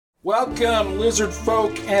Welcome, lizard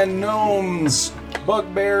folk and gnomes,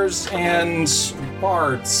 bugbears and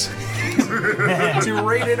bards, to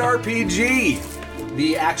Rated RPG,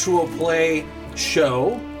 the actual play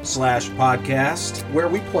show / podcast where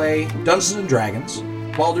we play Dungeons and Dragons,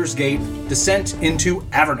 Baldur's Gate, Descent into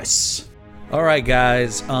Avernus. All right,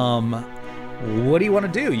 guys. What do you want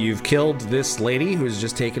to do? You've killed this lady who's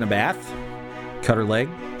just taken a bath, cut her leg,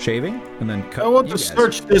 shaving, and then cut. I want to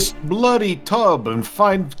search this bloody tub and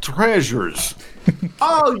find treasures.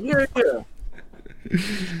 Oh, yeah.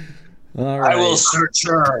 All right. I will search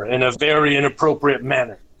her in a very inappropriate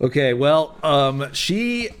manner. Okay, well,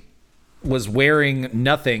 she was wearing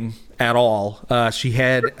nothing at all. She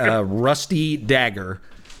had a rusty dagger,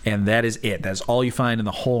 and that is it. That's all you find in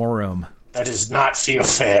the whole room. That does not feel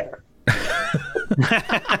fair.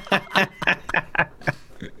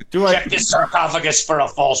 Check this sarcophagus for a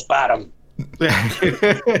false bottom.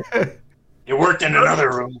 You worked in another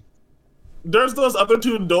room. There's those other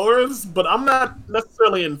two doors, but I'm not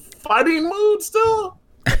necessarily in fighting mood still.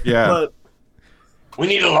 Yeah, But We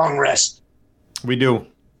need a long rest. we do.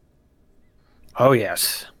 Oh,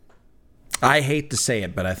 yes. I hate to say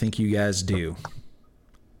it, but I think you guys do.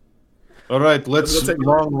 All right, let's Let's take a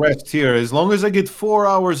long rest here. As long as I get 4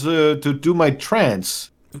 hours to do my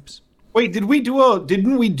trance. Oops. Wait, didn't we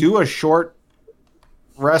do a short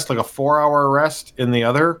rest, like a 4-hour rest in the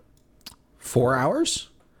other? 4 hours?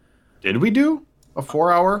 Did we do a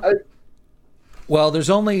 4-hour? Well, there's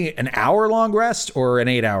only an hour-long rest or an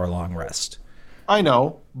 8-hour-long rest. I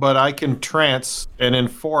know, but I can trance, and in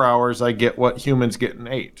 4 hours I get what humans get in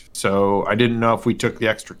 8. So I didn't know if we took the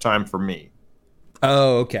extra time for me.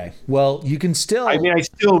 Oh, okay. Well, you can still... I mean, I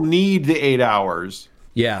still need the 8 hours.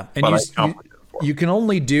 yeah, and but I you, complicated it for you can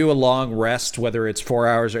only do a long rest, whether it's 4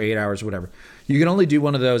 hours or 8 hours, whatever. You can only do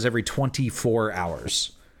one of those every 24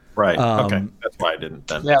 hours. Right. Okay. That's why I didn't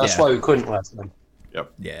then. Yeah, that's Yeah. why we couldn't last time.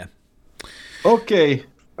 Yep. Yeah. Okay.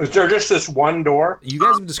 Is there just this one door? You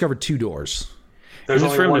guys have discovered 2 doors. In this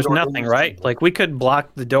only room, one there's door. nothing, right? Like, we could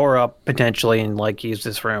block the door up potentially and, like, use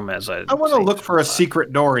this room as a... I want to look for a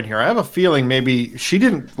secret door in here. I have a feeling maybe she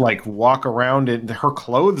didn't like walk around and her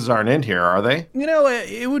clothes aren't in here, are they? You know,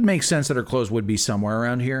 it would make sense that her clothes would be somewhere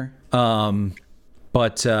around here.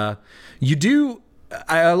 But you do...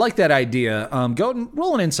 I like that idea. Go and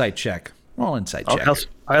roll an insight check. Roll an insight check.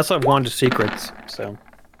 I also have Wand of Secrets, so...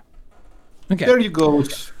 Okay. There you go.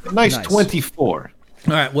 Nice. 24.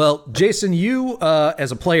 All right. Well, Jason, you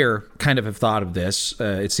as a player kind of have thought of this,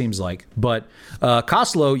 it seems like. But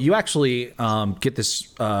Koslo, you actually get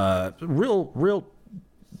this real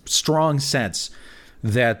strong sense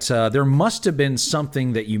that there must have been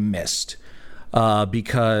something that you missed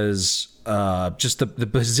because just the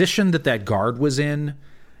position that guard was in,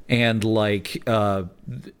 and like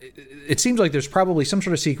it seems like there's probably some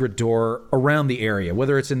sort of secret door around the area,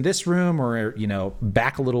 whether it's in this room or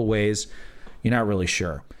back a little ways. You're not really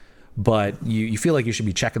sure, but you feel like you should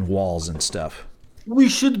be checking walls and stuff. We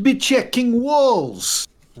should be checking walls.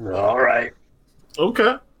 All right.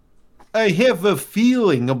 okay. I have a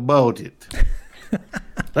feeling about it.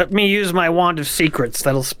 Let me use my Wand of Secrets.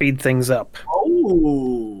 That'll speed things up.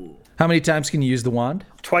 Oh, How many times can you use the wand?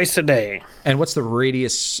 Twice a day. And what's the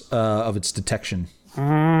radius of its detection?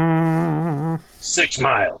 6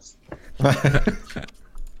 miles.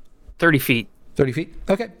 30 feet. 30 feet?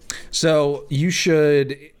 Okay. So you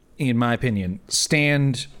should, in my opinion,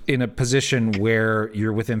 stand in a position where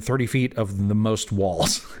you're within 30 feet of the most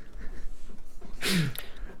walls.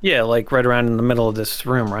 Yeah, like right around in the middle of this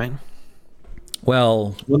room, right?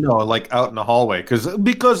 Well, No, like out in the hallway,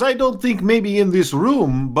 because I don't think maybe in this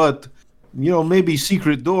room, but maybe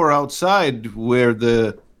secret door outside where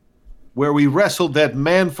we wrestled that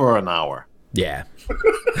man for an hour. yeah.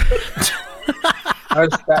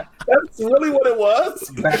 that's really what it was.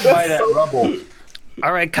 Back by that rubble.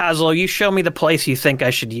 All right, Kozlo, you show me the place you think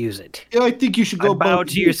I should use it. Yeah, I think you should I go bow about,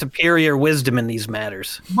 to your superior wisdom in these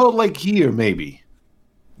matters. about like here, maybe.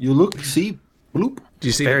 You look, see, bloop. Do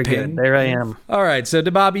you see Very the pin? good. There I am. All right. So,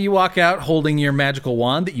 Dababi, you walk out holding your magical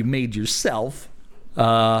wand that you made yourself,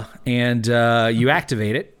 and you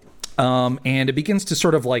activate it. And it begins to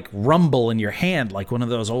sort of like rumble in your hand, like one of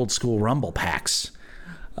those old school rumble packs.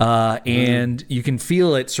 And you can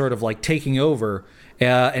feel it sort of like taking over,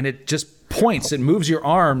 and it just points. It moves your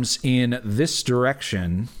arms in this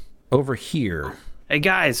direction over here. Hey,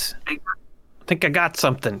 guys. I think I got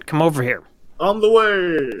something. Come over here. On the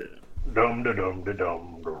way. Dum da dum da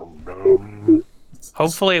dum dum dum.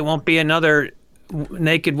 Hopefully it won't be another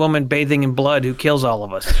naked woman bathing in blood who kills all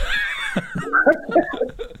of us.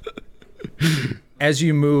 As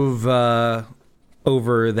you move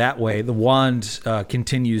over that way. The wand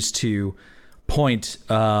continues to point,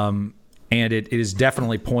 and it is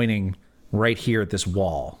definitely pointing right here at this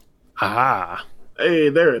wall. Ah. Hey,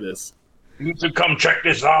 there it is. You should come check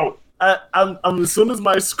this out. I'm as soon as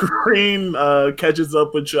my screen catches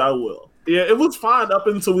up with you, I will. Yeah, it was fine up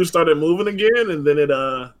until we started moving again, and then it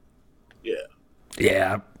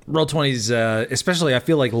Yeah, Roll20's, especially I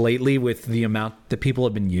feel like lately with the amount that people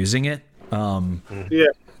have been using it,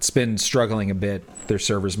 it's been struggling a bit. Their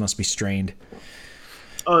servers must be strained.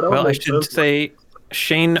 Oh, Well, I should say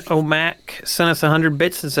Shane O'Mac sent us 100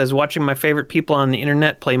 bits and says, watching my favorite people on the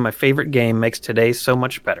internet play my favorite game makes today so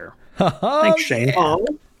much better. Thanks, Shane. Oh,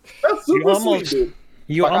 that's super sweet, dude.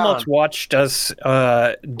 You almost watched us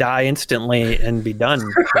die instantly and be done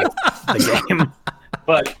with the game.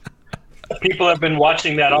 But people have been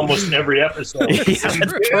watching that almost every episode. Yeah,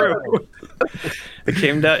 that's true.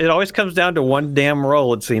 It always comes down to one damn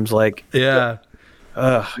roll, it seems like. Yeah.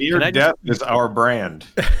 Near death is our brand.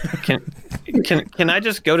 Can I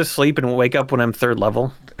just go to sleep and wake up when I'm third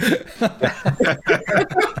level?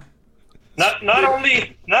 Not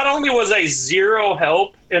only was I 0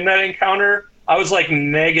 help in that encounter, I was like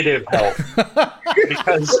negative help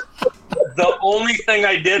because the only thing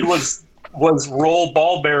I did was roll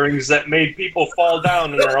ball bearings that made people fall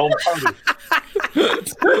down in their own party.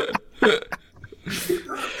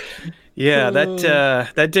 Yeah,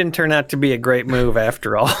 that didn't turn out to be a great move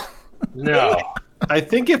after all. No. I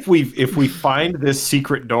think if we find this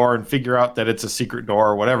secret door and figure out that it's a secret door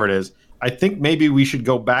or whatever it is, I think maybe we should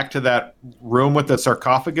go back to that room with the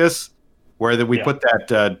sarcophagus where we put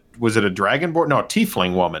that, was it a dragonborn? No, a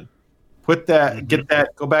tiefling woman. Put that,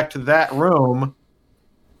 go back to that room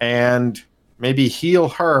and maybe heal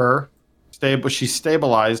her, she's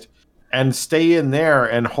stabilized, and stay in there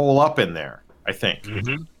and hole up in there, I think.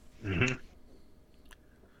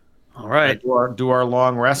 All right. Do our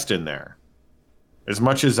long rest in there. As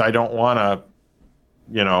much as I don't want to,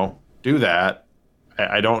 do that,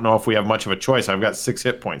 I don't know if we have much of a choice. I've got 6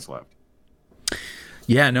 hit points left.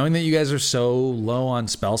 Yeah, knowing that you guys are so low on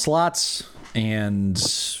spell slots and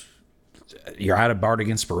you're out of bardic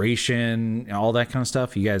inspiration and all that kind of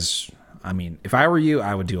stuff, you guys, I mean, if I were you,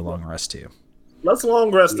 I would do a long rest too. Let's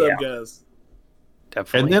long rest up, guys.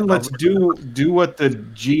 Definitely. And then let's do what the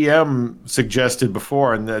GM suggested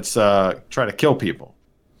before, and that's try to kill people.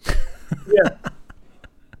 Yeah.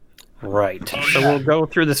 Right. So we'll go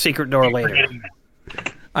through the secret door later.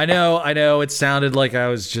 I know. It sounded like I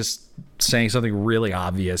was just saying something really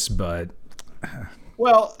obvious, but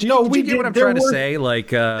well, do you get what I'm trying to say? Like,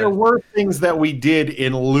 there were things that we did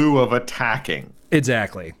in lieu of attacking.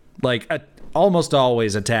 Exactly. Like, almost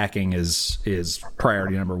always attacking is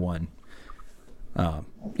priority number one,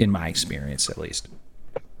 in my experience, at least.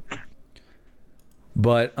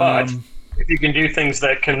 But if you can do things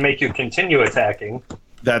that can make you continue attacking,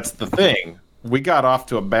 that's the thing.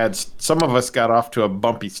 Some of us got off to a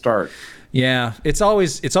bumpy start. Yeah, it's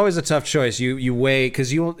always a tough choice. You weigh,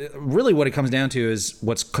 because really what it comes down to is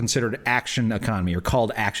what's considered action economy, or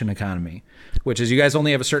called action economy, which is you guys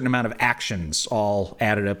only have a certain amount of actions all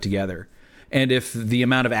added up together. And if the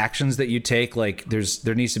amount of actions that you take, like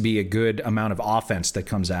there needs to be a good amount of offense that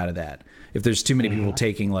comes out of that. If there's too many people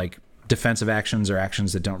taking like defensive actions or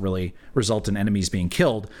actions that don't really result in enemies being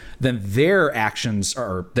killed, then their actions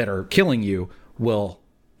that are killing you will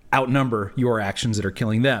outnumber your actions that are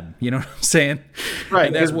killing them. You know what I'm saying?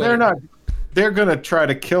 Right. They're going to try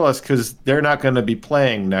to kill us because they're not going to be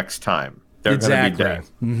playing next time. They're going to be dead.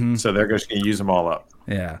 Mm-hmm. So they're just going to use them all up.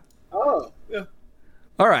 Yeah. Oh, yeah.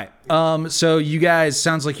 All right. So you guys,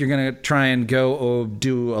 sounds like you're going to try and go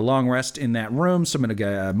do a long rest in that room. So I'm going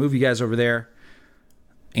to move you guys over there.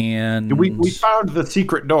 And we found the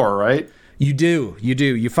secret door, right? You do.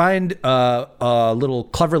 You find a little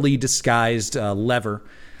cleverly disguised lever,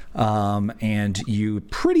 and you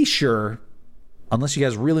pretty sure, unless you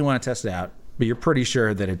guys really want to test it out, but you're pretty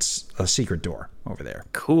sure that it's a secret door over there.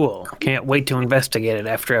 Cool. Can't wait to investigate it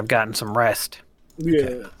after I've gotten some rest.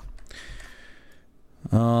 Yeah.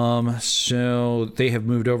 So they have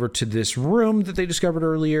moved over to this room that they discovered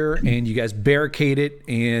earlier, and you guys barricade it,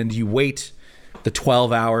 and you wait the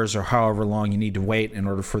 12 hours or however long you need to wait in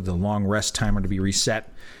order for the long rest timer to be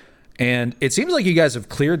reset. And it seems like you guys have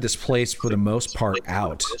cleared this place for the most part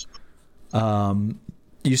out.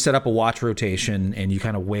 You set up a watch rotation and you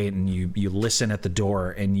kind of wait and you listen at the door,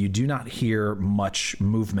 and you do not hear much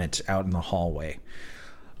movement out in the hallway.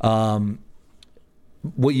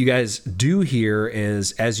 What you guys do hear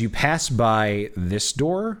is, as you pass by this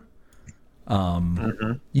door,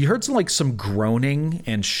 You heard some groaning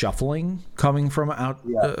and shuffling coming from out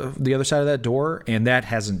the other side of that door, and that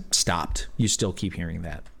hasn't stopped. You still keep hearing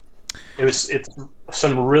that. It's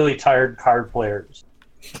some really tired card players.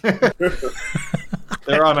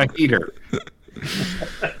 They're on a heater.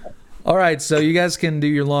 All right, so you guys can do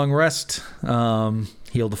your long rest,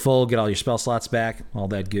 heal to full, get all your spell slots back, all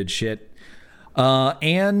that good shit.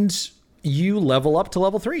 And you level up to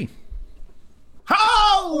level 3.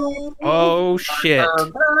 Oh shit!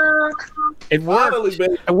 It worked.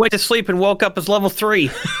 I went to sleep and woke up as level 3.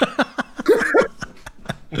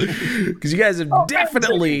 Because you guys have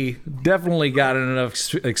definitely gotten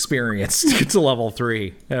enough experience to get to level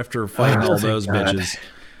 3 after fighting all those bitches.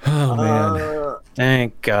 Oh man!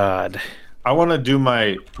 Thank God. I want to do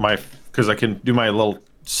my because I can do my little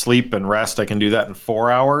sleep and rest. I can do that in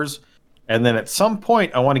 4 hours, and then at some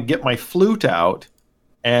point I want to get my flute out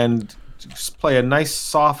and just play a nice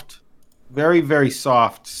soft, very very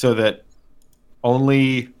soft, so that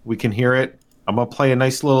only we can hear it. I'm gonna play a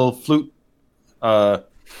nice little flute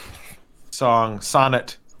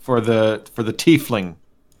sonnet for the tiefling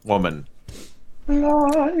woman.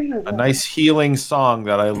 A nice healing song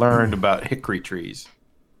that I learned about hickory trees.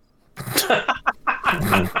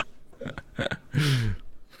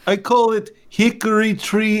 I call it Hickory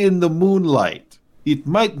Tree in the Moonlight. It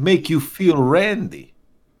might make you feel randy.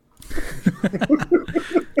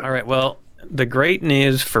 All right, well, the great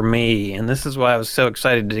news for me, and this is why I was so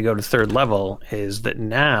excited to go to 3rd level, is that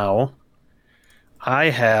now I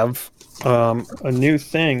have a new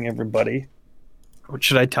thing, everybody.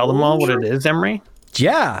 Should I tell them all what it is, Emery?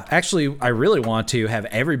 Yeah, actually, I really want to have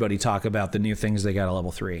everybody talk about the new things they got at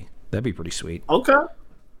level 3. That'd be pretty sweet. Okay.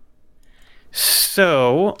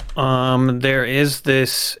 So, there is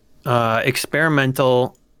this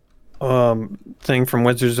experimental thing from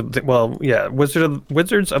Wizards of the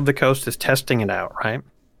Wizards of the Coast is testing it out, right?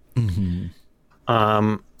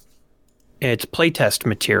 Mm-hmm. It's playtest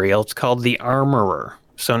material. It's called the Armorer.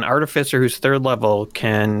 So an artificer who's 3rd level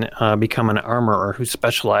can become an armorer who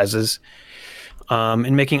specializes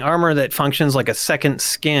in making armor that functions like a second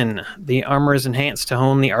skin. The armor is enhanced to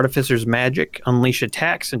hone the artificer's magic, unleash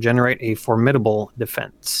attacks, and generate a formidable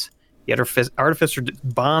defense. The artificer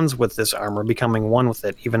bonds with this armor, becoming one with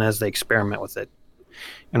it even as they experiment with it,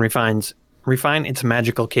 and refine its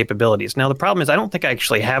magical capabilities. Now the problem is I don't think I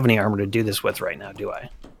actually have any armor to do this with right now, do I?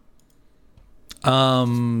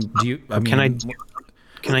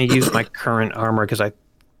 Can I use my current armor? Because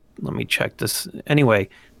let me check this. Anyway,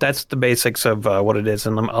 that's the basics of what it is,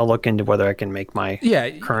 and I'll look into whether I can make my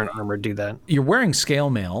current armor do that. You're wearing scale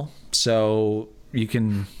mail, so you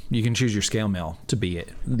can choose your scale mail to be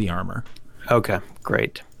the armor. Okay,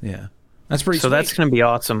 great. Yeah, that's pretty. So sweet. That's going to be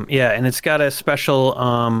awesome. Yeah, and it's got a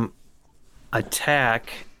special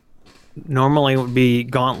attack. Normally it would be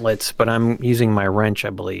gauntlets, but I'm using my wrench,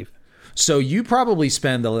 I believe. So you probably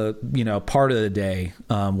spend the part of the day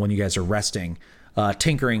when you guys are resting,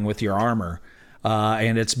 tinkering with your armor,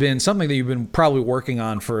 and it's been something that you've been probably working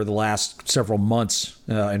on for the last several months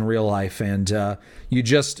in real life, and you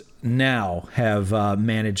just now have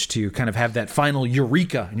managed to kind of have that final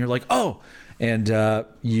eureka, and you're like, oh, and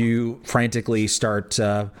you frantically start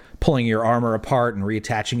pulling your armor apart and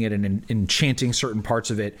reattaching it and enchanting certain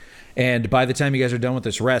parts of it, and by the time you guys are done with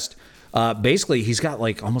this rest. Basically, he's got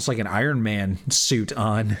almost like an Iron Man suit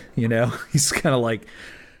on, He's kind of like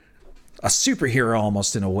a superhero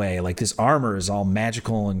almost in a way. Like this armor is all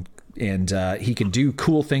magical and he can do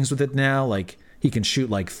cool things with it now. Like he can shoot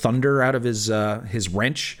thunder out of his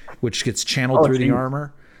wrench, which gets channeled through the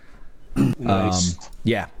armor. Nice.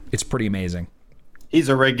 Yeah, it's pretty amazing. He's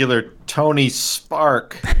a regular Tony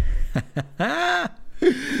Stark.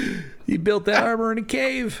 He built that armor in a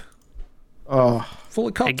cave. Oh. Full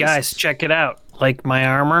of cultists. Hey guys, check it out. Like my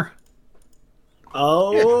armor?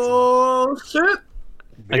 Oh shit!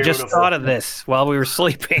 I just thought of this while we were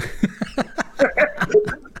sleeping.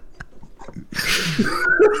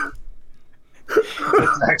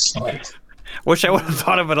 That's excellent. Wish I would have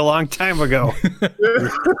thought of it a long time ago.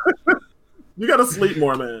 You gotta sleep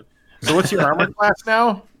more, man. So what's your armor class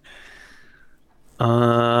now?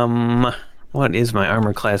 What is my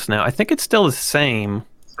armor class now? I think it's still the same.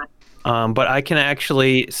 But I can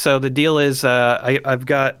actually. So the deal is, I've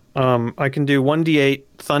got. I can do 1d8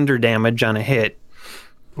 thunder damage on a hit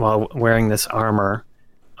while wearing this armor.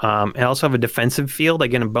 I also have a defensive field. I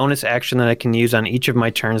get a bonus action that I can use on each of my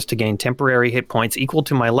turns to gain temporary hit points equal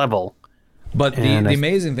to my level. But the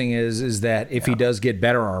amazing thing is that if he does get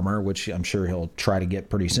better armor, which I'm sure he'll try to get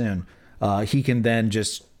pretty soon, he can then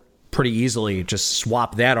just pretty easily just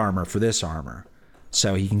swap that armor for this armor,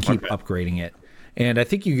 so he can keep upgrading it. And I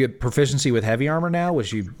think you get proficiency with heavy armor now,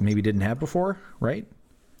 which you maybe didn't have before, right?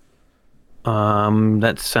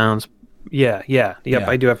 That sounds. Yep. Yeah.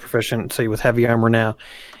 I do have proficiency with heavy armor now,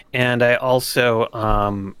 and I also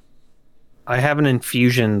I have an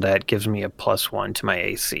infusion that gives me a +1 to my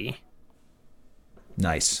AC.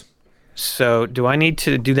 Nice. So do I need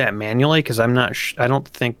to do that manually? Because I'm not. I don't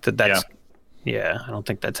think that's. Yeah, I don't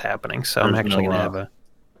think that's happening. So I'm There's actually no, gonna have a.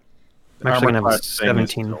 I'm armor actually gonna have a class thing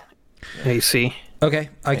is 17 still- AC. Okay,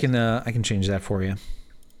 I can change that for you.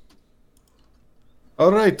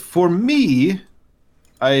 All right, for me,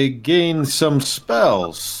 I gain some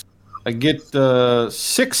spells. I get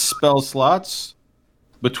 6 spell slots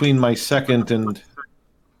between my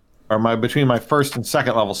between my first and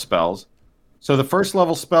second level spells. So the first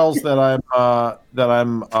level spells that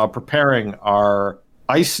I'm preparing are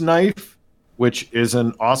Ice Knife, which is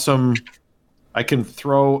an awesome. I can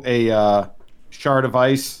throw a shard of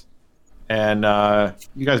ice, and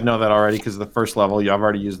you guys know that already because the first level, I've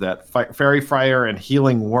already used that. Fairy Fire and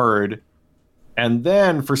Healing Word. And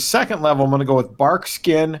then for second level, I'm going to go with Bark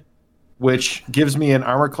Skin, which gives me an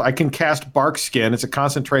armor. I can cast Bark Skin. It's a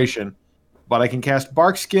concentration, but I can cast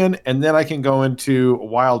Bark Skin, and then I can go into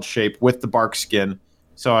Wild Shape with the Bark Skin.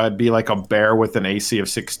 So I'd be like a bear with an AC of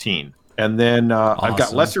 16. And then I've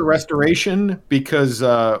got Lesser Restoration because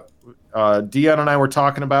Dion and I were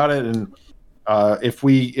talking about it, and if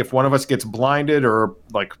one of us gets blinded or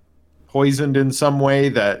like poisoned in some way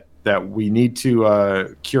that we need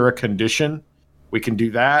to cure a condition, we can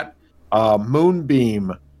do that.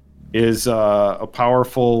 Moonbeam is a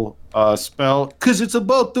powerful spell because it's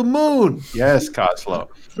about the moon. Yes, Coslow.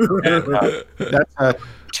 And, that's a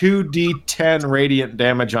 2d10 radiant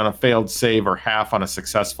damage on a failed save or half on a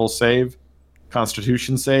successful save,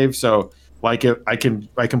 Constitution save. So like I can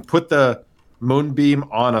put the Moonbeam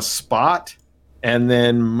on a spot and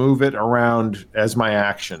then move it around as my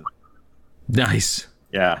action. Nice.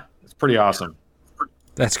 Yeah, it's pretty awesome.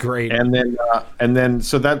 That's great. And then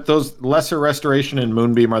so that those Lesser Restoration and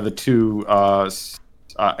Moonbeam are the 2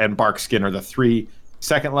 and Bark Skin are the 3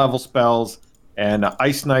 second level spells, and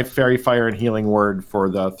Ice Knife, Fairy Fire, and Healing Word for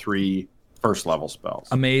the 3 first level spells.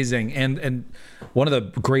 Amazing. And one of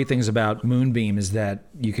the great things about Moonbeam is that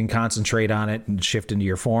you can concentrate on it and shift into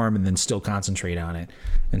your form, and then still concentrate on it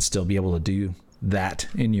and still be able to do that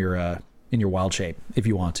in your wild shape if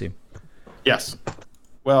you want to. Yes.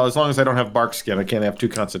 Well, as long as I don't have Bark Skin, I can't have 2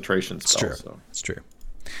 concentration spells. It's true. So. It's true.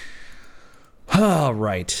 All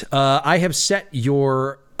right. I have set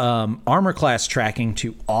your armor class tracking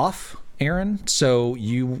to off, Aaron, so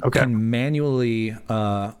you can manually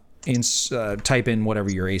type in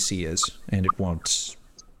whatever your AC is, and it won't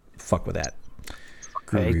fuck with that.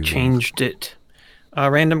 I changed it.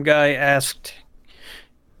 Random guy asked,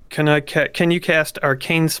 Can you cast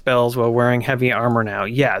arcane spells while wearing heavy armor now?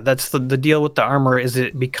 Yeah, that's the deal with the armor is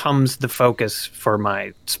it becomes the focus for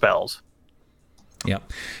my spells. Yeah.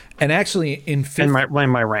 And actually in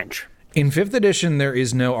my range. In 5th edition, there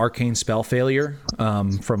is no arcane spell failure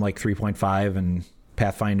from like 3.5 and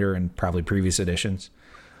Pathfinder and probably previous editions.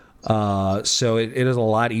 So it is a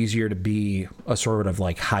lot easier to be a sort of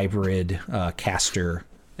like hybrid caster.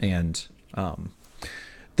 And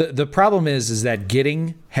the problem is that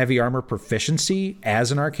getting heavy armor proficiency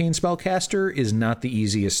as an arcane spellcaster is not the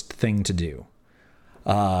easiest thing to do.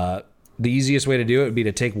 The easiest way to do it would be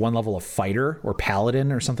to take 1 level of fighter or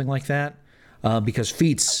paladin or something like that. Because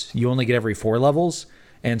feats you only get every 4 levels,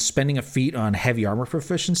 and spending a feat on heavy armor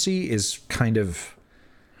proficiency is kind of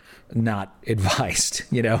not advised.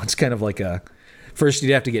 You know, it's kind of like first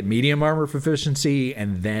you'd have to get medium armor proficiency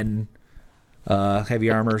and then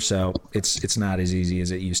heavy armor. So it's not as easy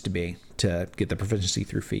as it used to be to get the proficiency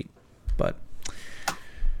through feat. But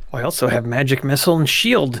I also have magic missile and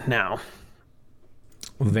shield now.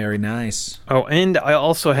 Very nice. Oh, and I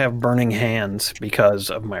also have burning hands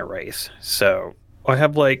because of my race. So I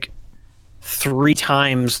have like 3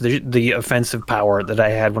 times the offensive power that I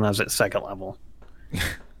had when I was at 2nd level.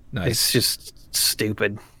 Nice. It's just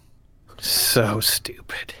stupid. So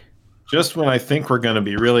stupid. Just when I think we're going to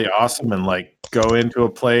be really awesome and like go into a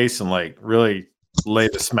place and like really lay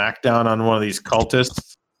the smackdown on one of these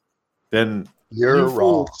cultists, then You're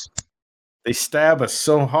wrong. they stab us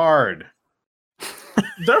so hard.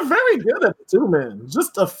 They're very good at it too, man.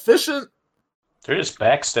 Just efficient. They're just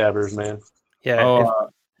backstabbers, man. Yeah.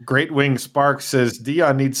 Great Wing Spark says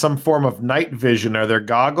Dion needs some form of night vision. Are there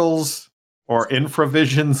goggles or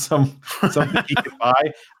infravision? Something he can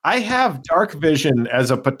buy. I have dark vision as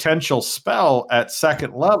a potential spell at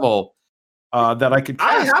 2nd level that I could cast.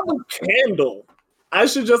 I have a candle. I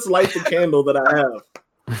should just light the candle that I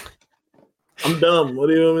have. I'm dumb. What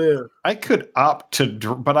do you mean? I could opt to,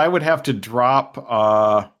 but I would have to drop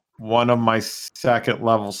one of my second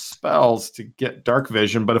level spells to get Dark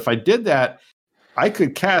Vision. But if I did that, I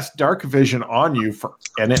could cast Dark Vision on you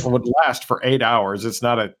and it would last for 8 hours. It's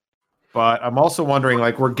not a. But I'm also wondering,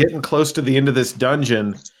 like, we're getting close to the end of this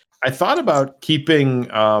dungeon. I thought about keeping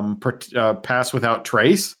Pass Without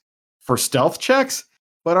Trace for stealth checks.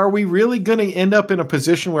 But are we really going to end up in a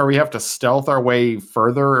position where we have to stealth our way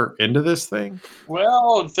further into this thing?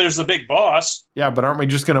 Well, if there's a big boss. Yeah, but aren't we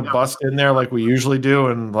just going to bust in there like we usually do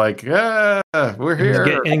and like, we're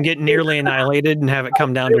here. And get nearly annihilated and have it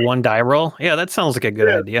come down to one die roll? Yeah, that sounds like a good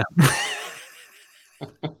idea.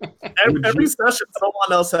 Every session,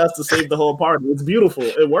 someone else has to save the whole party. It's beautiful.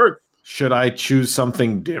 It worked. Should I choose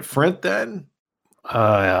something different then?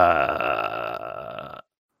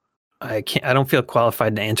 I can't. I don't feel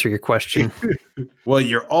qualified to answer your question. Well,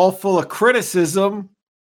 you're all full of criticism.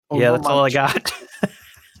 Yeah, that's all I got.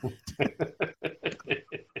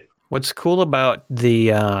 What's cool about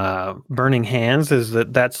the Burning Hands is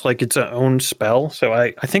that that's like its own spell. So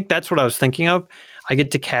I think that's what I was thinking of. I get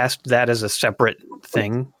to cast that as a separate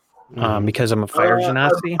thing because I'm a fire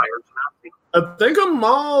genasi. I think I'm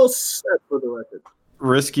all set for the record.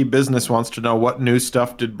 Risky Business wants to know, what new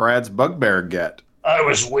stuff did Brad's Bugbear get? I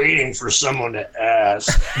was waiting for someone to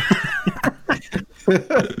ask.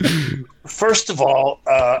 First of all,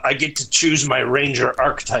 I get to choose my Ranger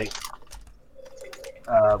archetype,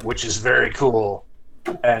 which is very cool.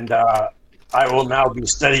 And I will now be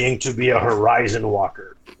studying to be a Horizon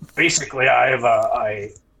Walker. Basically,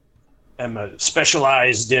 I am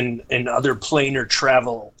specialized in other planar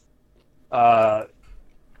travel.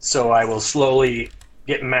 So I will slowly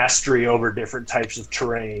get mastery over different types of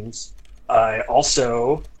terrains. I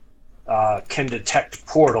also can detect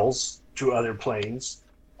portals to other planes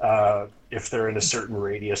if they're in a certain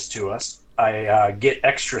radius to us. I get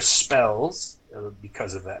extra spells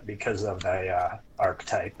because of the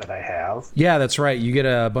archetype that I have. Yeah, that's right. You get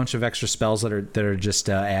a bunch of extra spells that are just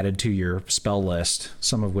added to your spell list,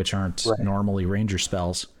 some of which aren't normally ranger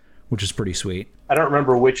spells, which is pretty sweet. I don't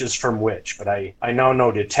remember which is from which, but I now know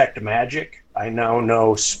Detect Magic. I now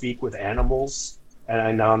know Speak with Animals. And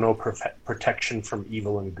I now know protection from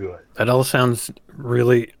evil and good. That all sounds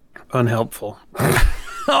really unhelpful.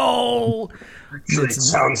 Oh, it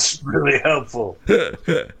sounds really helpful.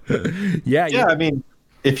 Yeah, I mean,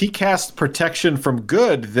 if he casts protection from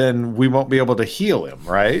good, then we won't be able to heal him,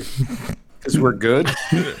 right? Because we're good.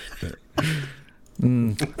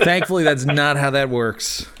 Thankfully, that's not how that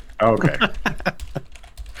works. Okay.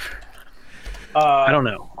 I don't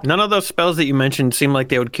know. None of those spells that you mentioned seem like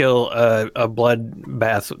they would kill a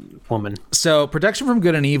bloodbath woman. So protection from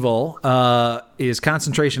good and evil is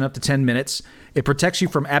concentration up to 10 minutes. It protects you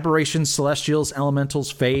from aberrations, celestials, elementals,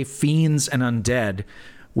 fae, fiends, and undead,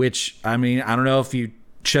 which, I mean, I don't know if you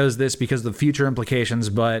chose this because of the future implications,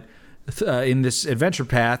 but in this adventure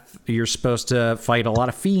path, you're supposed to fight a lot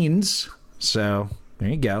of fiends. So there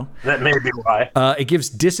you go. That may be why. It gives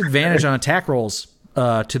disadvantage on attack rolls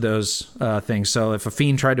to those things. So if a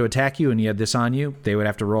fiend tried to attack you and you had this on you, they would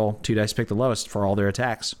have to roll 2 dice, pick the lowest for all their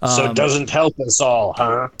attacks. So it doesn't help us all,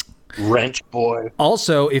 huh? Wrench boy.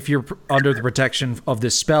 Also, if you're under the protection of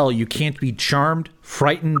this spell, you can't be charmed,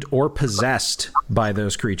 frightened, or possessed by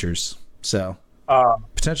those creatures. So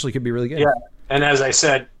potentially could be really good. Yeah, and as I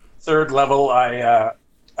said, 3rd level, I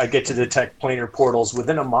get to detect planar portals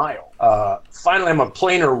within a mile. Finally, I'm a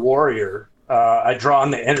planar warrior. I draw on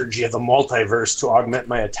the energy of the multiverse to augment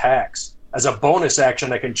my attacks. As a bonus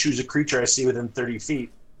action, I can choose a creature I see within 30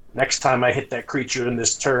 feet. Next time I hit that creature in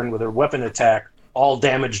this turn with a weapon attack, all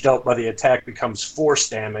damage dealt by the attack becomes force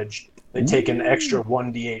damage. They take an extra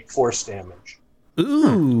 1d8 force damage.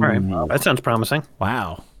 Ooh. All right. That sounds promising.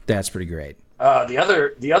 Wow. That's pretty great. The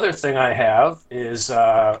other thing I have is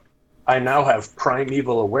I now have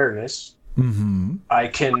primeval awareness. Mm-hmm. I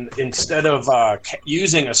can, instead of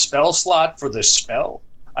using a spell slot for the spell,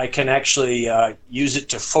 I can actually use it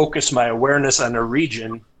to focus my awareness on a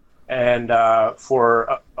region, and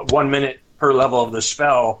for 1 minute per level of the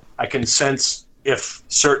spell, I can sense if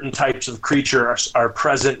certain types of creature are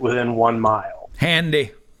present within 1 mile.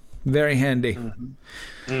 Handy. Very handy. Mm-hmm.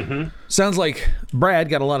 Mm-hmm. Sounds like Brad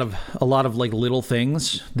got a lot of like little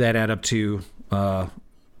things that add up to a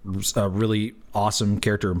really awesome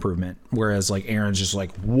character improvement, whereas like Aaron's just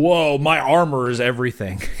like, whoa, my armor is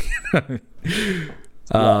everything.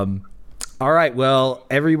 All right, well,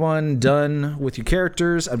 everyone done with your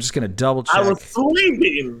characters? I'm just gonna double check. I was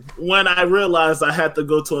sleeping when I realized I had to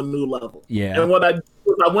go to a new level. Yeah. And what I did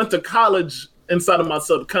was I went to college inside of my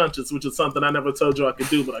subconscious, which is something I never told you I could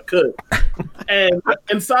do, but I could. And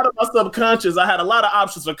inside of my subconscious, I had a lot of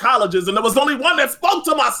options for colleges, and there was only one that spoke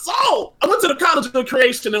to my soul. I went to the College of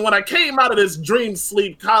Creation, and when I came out of this dream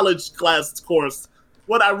sleep college class course,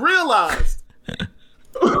 what I realized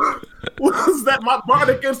was that my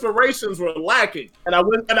bardic inspirations were lacking. And I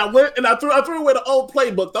threw away the old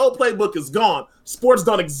playbook. The old playbook is gone. Sports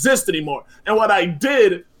don't exist anymore. And what I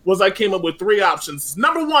did was I came up with 3 options.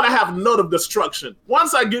 Number 1, I have Note of Destruction.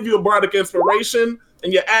 Once I give you a bardic inspiration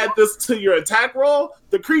and you add this to your attack roll,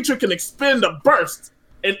 the creature can expend a burst.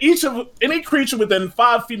 And any creature within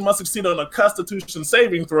 5 feet must succeed on a Constitution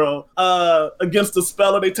saving throw against the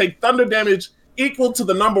spell, or they take thunder damage equal to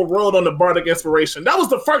the number rolled on the bardic inspiration. That was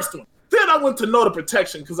the first one. Then I went to Note of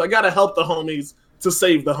Protection because I got to help the homies to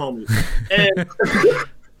save the homies. And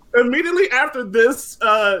immediately after this,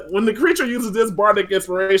 when the creature uses this bardic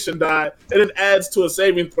inspiration die and it adds to a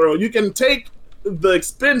saving throw, you can take the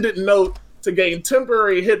expended note to gain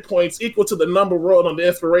temporary hit points equal to the number rolled on the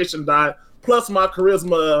inspiration die plus my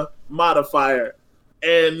charisma modifier.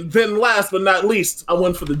 And then last but not least, I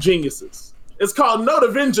went for the geniuses. It's called Note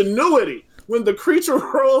of Ingenuity. When the creature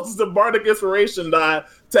rolls the bardic inspiration die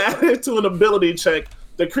to add it to an ability check,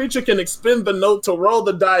 the creature can expend the note to roll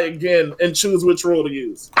the die again and choose which roll to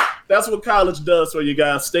use. That's what college does for you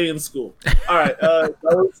guys. Stay in school. All right, that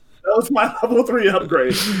was my level 3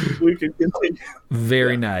 upgrade. We can continue.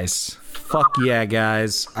 Very nice. Fuck yeah,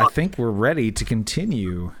 guys. I think we're ready to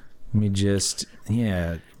continue. Let me just,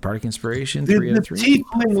 bardic inspiration, 3 out of 3. Did the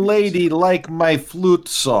tiefling lady like my flute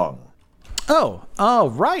song? Oh,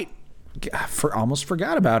 right. Almost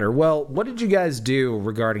forgot about her. Well, what did you guys do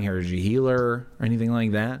regarding her? Did you heal her or anything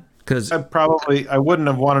like that? Because I wouldn't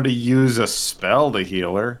have wanted to use a spell to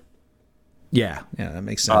heal her. Yeah, that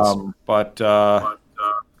makes sense. But a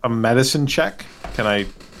medicine check? Can I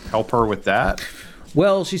help her with that?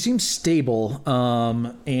 Well, she seems stable,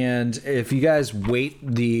 and if you guys wait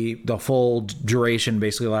the full duration,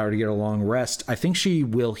 basically allow her to get a long rest, I think she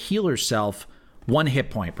will heal herself 1 hit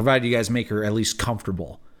point, provided you guys make her at least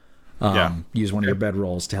comfortable. Use one of your bed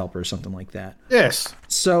rolls to help her or something like that. Yes.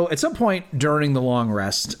 So at some point during the long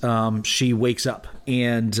rest, she wakes up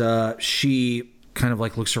and she kind of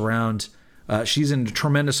like looks around. She's in a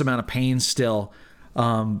tremendous amount of pain still,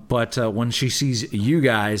 but when she sees you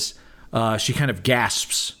guys, she kind of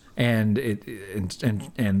gasps and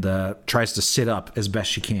tries to sit up as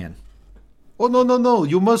best she can. Oh no!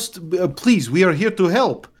 You must please. We are here to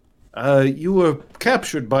help. You were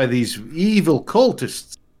captured by these evil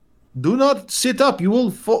cultists. Do not sit up. You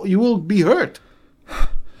will be hurt.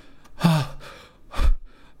 Oh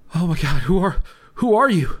my God! Who are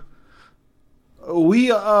you?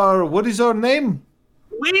 We are. What is our name?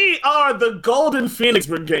 We are the Golden Phoenix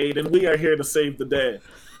Brigade, and we are here to save the day.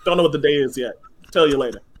 Don't know what the day is yet. Tell you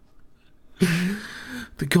later.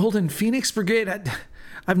 The Golden Phoenix Brigade.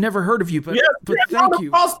 I've never heard of you, but thank you.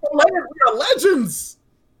 Across the land, we are legends.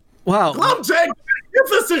 Wow. Glumjack,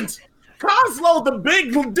 Magnificent, Coslow, the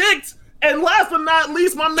Big Dick, and last but not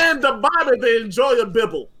least, my man Dabada, the Enjoy a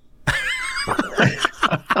Bibble.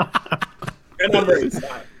 And I'm very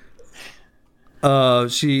sorry.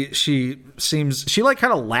 She seems, she like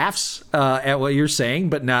kind of laughs at what you're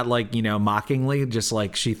saying, but not like, mockingly, just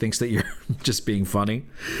like she thinks that you're just being funny.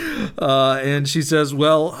 And she says,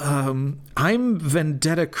 well, I'm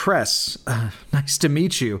Vendetta Cress. Nice to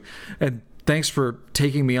meet you. And thanks for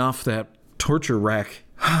taking me off that torture rack.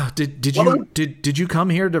 Did you come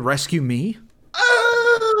here to rescue me?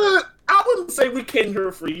 I wouldn't say we came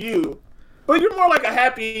here for you. But you're more like a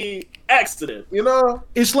happy accident,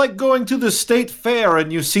 It's like going to the state fair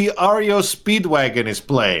and you see Ario Speedwagon is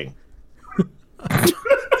playing.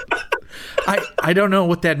 I don't know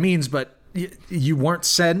what that means, but you weren't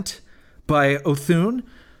sent by Othune?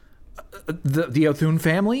 The Othune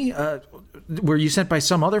family? Were you sent by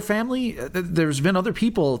some other family? There's been other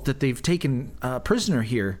people that they've taken prisoner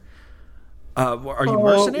here. Are you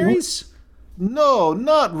mercenaries? No,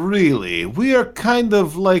 not really. We are kind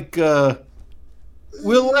of like...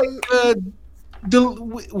 we're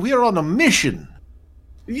on a mission.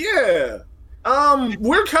 Yeah.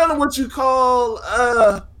 We're kind of what you call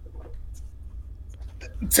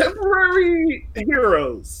temporary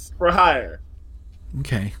heroes for hire.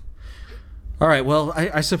 Okay. All right. Well,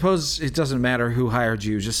 I suppose it doesn't matter who hired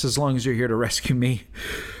you, just as long as you're here to rescue me.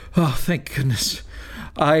 Oh, thank goodness.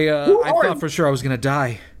 I thought for sure I was going to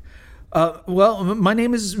die. Well, my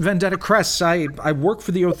name is Vendetta Cress. I work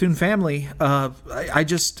for the Othune family.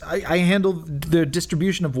 I handle the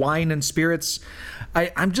distribution of wine and spirits.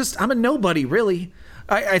 I'm a nobody, really.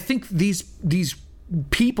 I think these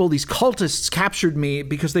people, these cultists, captured me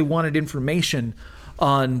because they wanted information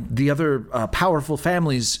on the other powerful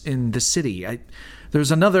families in the city.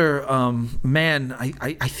 There's another man,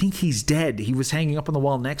 I think he's dead. He was hanging up on the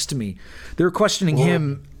wall next to me. They were questioning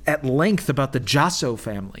him at length about the Jasso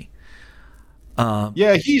family.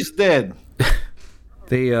 Yeah, he's dead.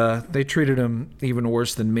 They treated him even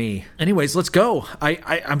worse than me. Anyways, let's go.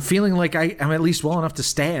 I'm feeling like I'm at least well enough to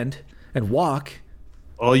stand and walk.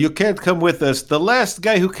 Oh, you can't come with us. The last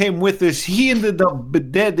guy who came with us, he ended up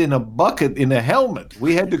dead in a bucket in a helmet.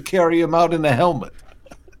 We had to carry him out in a helmet.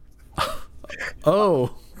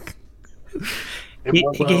 Oh.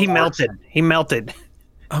 He melted. He melted.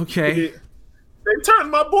 Okay. They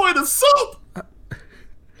turned my boy to soup.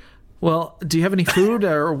 Well, do you have any food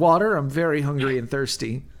or water? I'm very hungry and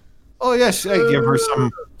thirsty. Oh, yes, I give her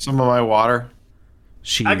some of my water.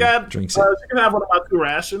 She drinks She it. can have one of my 2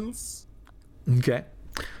 rations. Okay.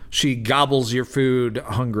 She gobbles your food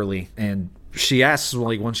hungrily, and she asks,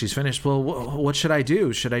 like, when she's finished, well, what should I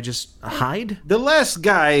do? Should I just hide? The last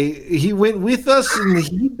guy, he went with us and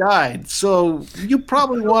he died. So you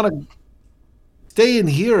probably want to stay in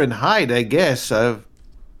here and hide, I guess. I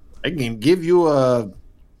can give you a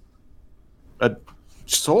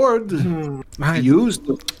sword to use.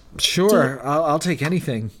 Sure, I'll take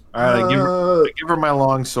anything. All right, I give her my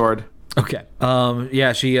long sword. Okay.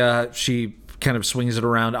 Yeah, she kind of swings it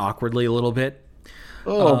around awkwardly a little bit.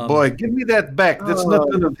 Oh boy, give me that back. That's not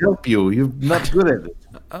going to help you. You're not good at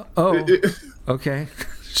it. Okay.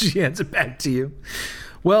 She hands it back to you.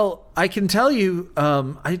 Well, I can tell you,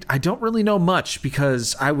 I don't really know much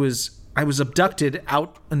because I was abducted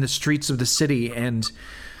out in the streets of the city, and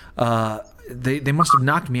they must have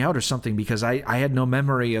knocked me out or something because I had no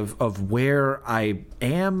memory of where I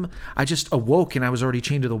am. I just awoke and I was already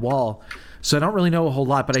chained to the wall, so I don't really know a whole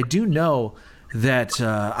lot. But I do know that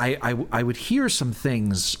I would hear some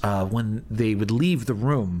things when they would leave the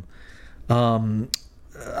room.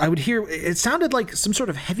 I would hear, it sounded like some sort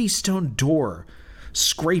of heavy stone door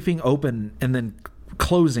scraping open and then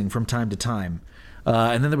closing from time to time.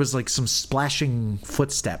 And then there was like some splashing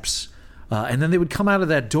footsteps. And then they would come out of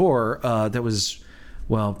that door that was,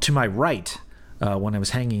 well, to my right when I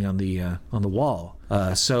was hanging on the wall.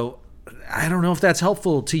 So I don't know if that's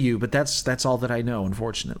helpful to you, but that's all that I know,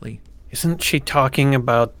 unfortunately. Isn't she talking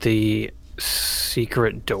about the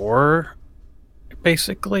secret door,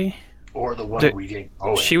 basically? Or the one we ain't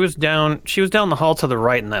going. She was down the hall to the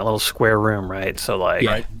right in that little square room, right? So like,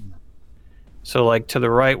 Yeah. So like to the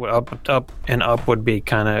right, up and up would be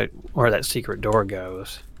kind of where that secret door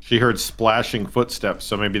goes. She heard splashing footsteps,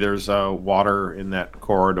 so maybe there's water in that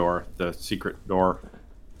corridor, the secret door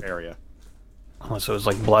area. Unless it was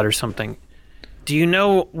like blood or something. Do you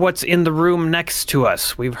know what's in the room next to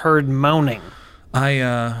us? We've heard moaning.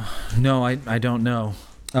 No, I don't know.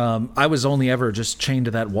 I was only ever just chained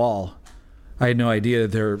to that wall. I had no idea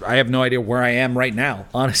I have no idea where I am right now,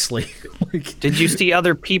 honestly. Did you see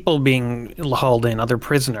other people being hauled in, other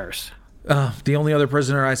prisoners? The only other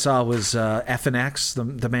prisoner I saw was F and X,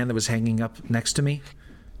 the man that was hanging up next to me.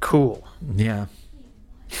 Cool. Yeah.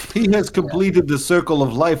 He has completed the Circle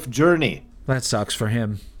of Life journey. That sucks for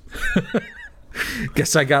him.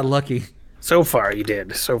 Guess I got lucky. So far, you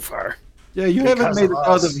did. So far. Yeah, you haven't made it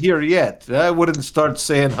out of here yet. I wouldn't start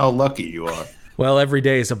saying how lucky you are. Well, every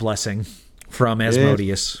day is a blessing. From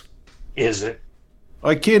Asmodeus. Is it?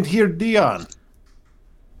 I can't hear Dion.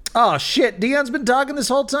 Oh, shit. Dion's been talking this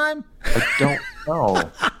whole time? I don't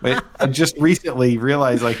know. I just recently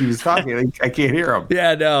realized like he was talking. I can't hear him.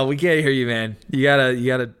 Yeah, no, we can't hear you, man. You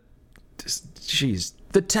gotta. Jeez.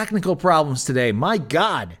 The technical problems today. My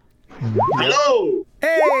God. Hello.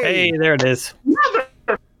 Hey, there it is.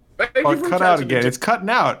 Thank you Oh, it for cut out catching again. me. It's cutting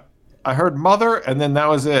out. I heard mother, and then that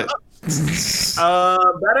was it.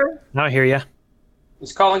 Better? Now I hear you.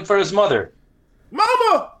 He's calling for his mother.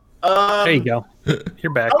 Mama! There you go.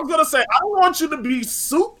 You're back. I was gonna say, I don't want you to be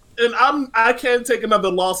soup, and I can't take another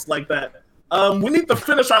loss like that. We need to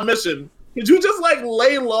finish our mission. Could you just like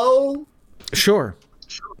lay low? Sure.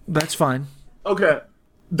 That's fine. Okay.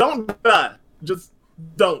 Don't die. Just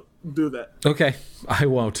don't do that. Okay. I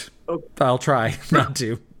won't. Okay. I'll try not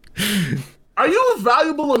to. Are you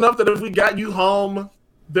valuable enough that if we got you home,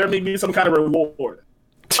 there may be some kind of reward?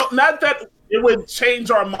 Not that it would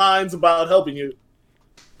change our minds about helping you.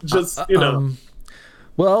 Just, you know.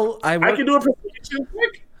 Well, I can do a persuasion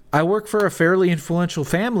quick. I work for a fairly influential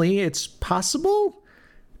family. It's possible,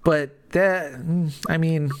 but I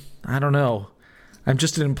mean, I don't know. I'm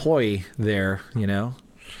just an employee there, you know.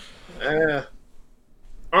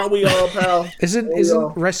 Aren't we all, pal?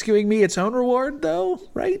 Isn't rescuing me its own reward, though?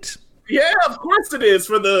 Right? Yeah, of course it is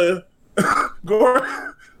for the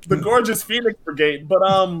the gorgeous Phoenix Brigade. But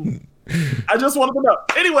I just wanted to know.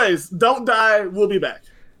 Anyways, don't die. We'll be back.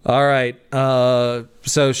 All right.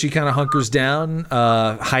 So she kind of hunkers down,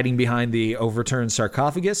 hiding behind the overturned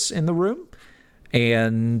sarcophagus in the room,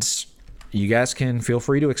 and you guys can feel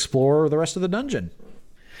free to explore the rest of the dungeon.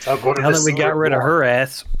 I'll go to Now that we got rid of her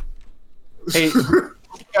ass, Hey, who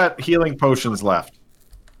got healing potions left?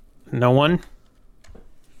 no one.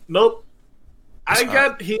 Nope. I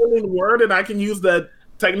got healing word, and I can use that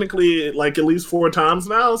technically like at least 4 times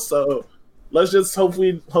now. So let's just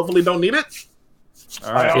hopefully don't need it. All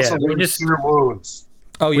I right. also Yeah, we need just- cure wounds.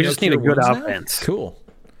 Oh, We you just know need a Cure good Wounds now? offense. Cool.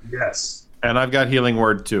 Yes. And I've got healing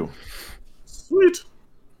word too. Sweet.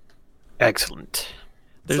 Excellent.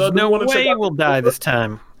 There's So do no you wanna check way out we'll the die book? this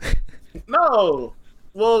time. No.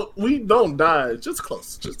 Well, we don't die. Just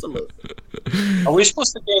close. Just a little. Are we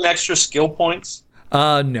supposed to gain extra skill points?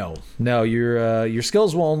 No. Your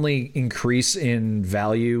skills will only increase in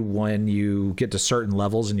value when you get to certain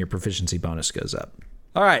levels and your proficiency bonus goes up.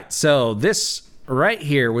 All right, so this right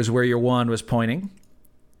here was where your wand was pointing.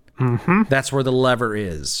 Mm-hmm. That's where the lever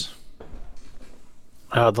is.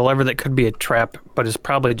 The lever that could be a trap, but is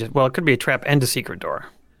probably just, well, it could be a trap and a secret door.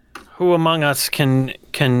 Who among us can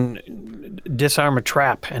disarm a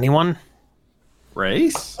trap? Anyone?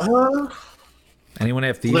 Race? Anyone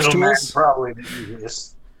have thieves Little man tools? probably the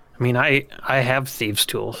easiest. I mean, I have thieves'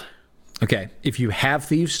 tools. Okay, if you have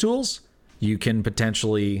thieves tools, you can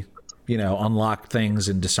potentially, unlock things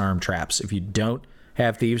and disarm traps. If you don't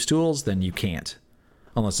have thieves tools, then you can't,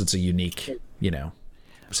 unless it's a unique, situation.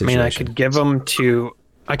 I mean, I can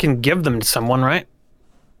give them to someone, right?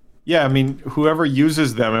 Yeah, I mean, whoever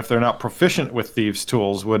uses them, if they're not proficient with thieves'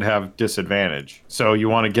 tools, would have disadvantage. So you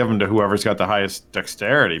want to give them to whoever's got the highest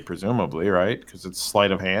dexterity, presumably, right? Because it's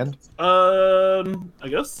sleight of hand. I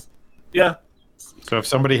guess. Yeah. So if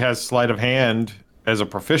somebody has sleight of hand as a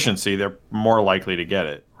proficiency, they're more likely to get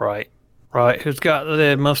it. Right. Who's got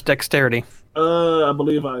the most dexterity? I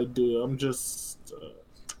believe I do. I'm just.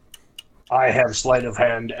 I have sleight of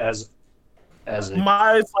hand as a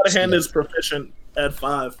My sleight of hand is proficient at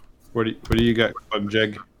 5. What do you got, Bug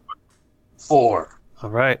 4. All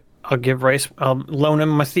right. I'll loan him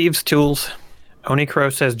my thieves' tools. Oni Crow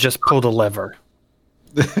says just pull the lever.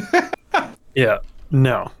 Yeah.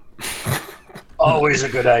 No. Always a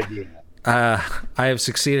good idea. I have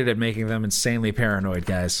succeeded at making them insanely paranoid,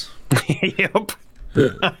 guys. Yep.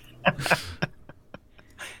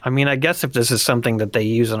 I mean, I guess if this is something that they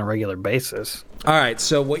use on a regular basis. All right,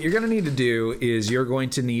 so what you're going to need to do is you're going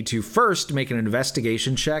to need to first make an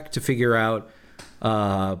investigation check to figure out,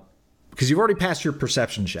 because you've already passed your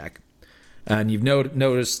perception check, and you've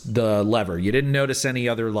noticed the lever. You didn't notice any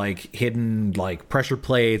other hidden pressure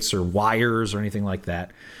plates or wires or anything like that.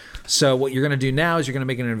 So what you're going to do now is you're going to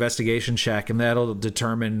make an investigation check, and that'll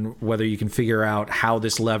determine whether you can figure out how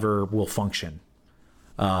this lever will function,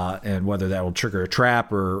 and whether that will trigger a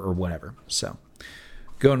trap or whatever. So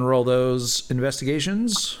go and roll those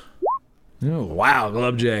investigations. Oh, wow,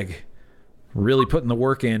 Glubjag. Really putting the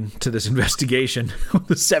work in to this investigation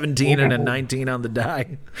with a 17 and a 19 on the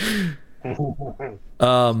die.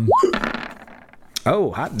 Oh,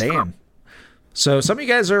 hot damn. So some of you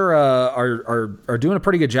guys are doing a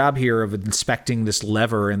pretty good job here of inspecting this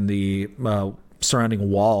lever in the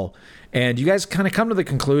surrounding wall. And you guys kind of come to the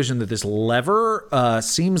conclusion that this lever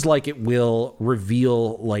seems like it will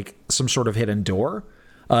reveal some sort of hidden door.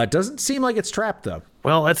 It doesn't seem like it's trapped, though.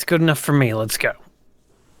 Well, that's good enough for me. Let's go.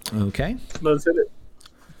 Okay. Let's hit it.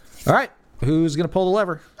 All right. Who's going to pull the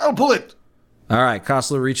lever? I'll pull it. All right.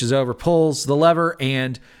 Kostler reaches over, pulls the lever,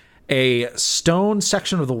 and a stone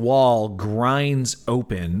section of the wall grinds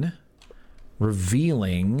open,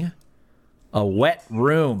 revealing a wet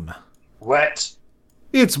room. Wet.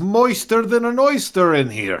 It's moister than an oyster in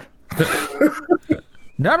here.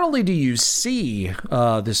 Not only do you see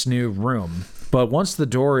this new room, but once the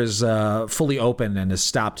door is fully open and has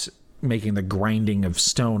stopped making the grinding of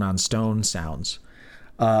stone on stone sounds,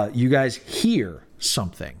 you guys hear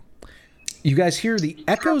something. You guys hear the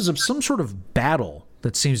echoes of some sort of battle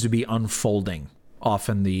that seems to be unfolding off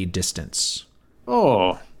in the distance.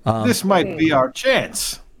 Oh, this might be our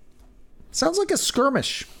chance. Sounds like a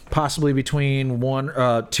skirmish, possibly between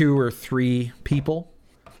 2 or 3 people.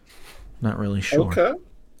 Not really sure. Okay.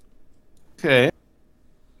 Okay.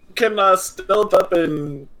 Can I stealth up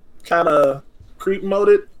and kind of creep mode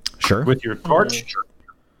it? Sure. With your torch?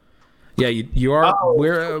 Yeah, you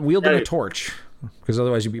are wielding a okay. torch, because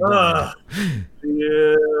otherwise you'd be blind.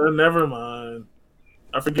 Yeah, never mind.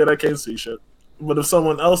 I forget I can't see shit. But if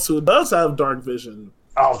someone else who does have dark vision,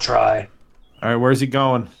 I'll try. All right, where's he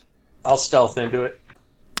going? I'll stealth into it.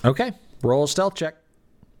 Okay, roll a stealth check.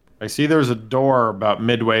 I see there's a door about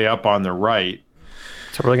midway up on the right.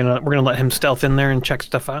 So we're gonna let him stealth in there and check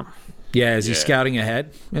stuff out. Yeah, is he scouting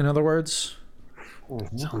ahead? In other words.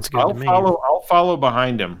 Sounds good to me. I'll follow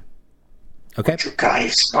behind him. Okay. You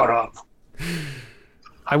guys shut up.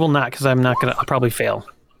 I will not, because I'm not gonna. I'll probably fail.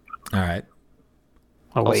 All right.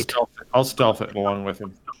 I'll wait. I'll stealth it along with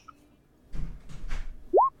him.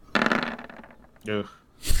 Ugh.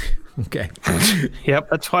 Okay. Yep,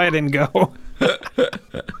 that's why I didn't go.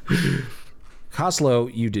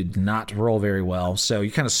 Coslow, you did not roll very well, so you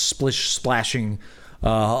kind of splashing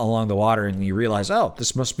along the water, and you realize, oh,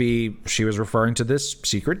 this must be, she was referring to this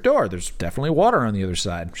secret door. There's definitely water on the other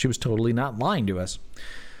side. She was totally not lying to us.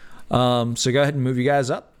 So go ahead and move you guys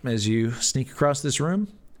up as you sneak across this room.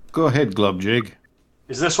 Go ahead, Glubjig.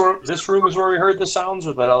 Is this room is where we heard the sounds,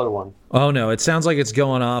 or that other one? Oh, no, it sounds like it's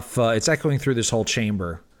going off. It's echoing through this whole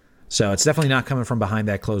chamber. So it's definitely not coming from behind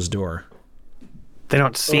that closed door. They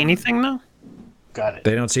don't see anything, though? Got it.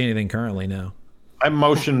 They don't see anything currently, no. I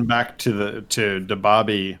motion back to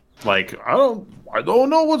Bobby, like, I don't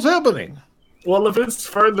know what's happening. Well, if it's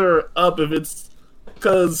further up,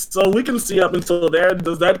 so we can see up until there,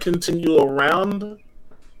 does that continue around?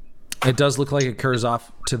 It does look like it curves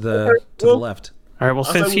off to the left. All right, well,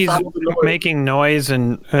 I'll since say we he's follow the noise. making noise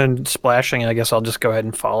and splashing, I guess I'll just go ahead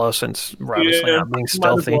and follow, since we're obviously not being might as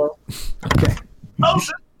stealthy. well. Okay. Oh,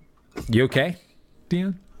 shit. You okay,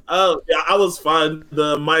 Dion? Oh, yeah, I was fine.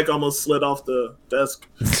 The mic almost slid off the desk.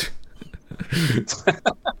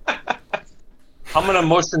 I'm gonna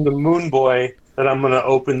motion to Moon Boy that I'm gonna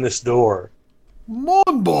open this door.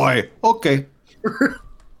 Moon boy. Okay.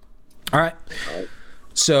 All right.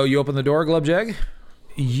 So you open the door, Glubjag.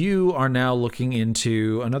 You are now looking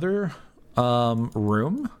into another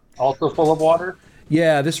room. Also full of water.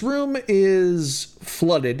 Yeah, this room is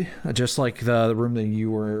flooded, just like the room that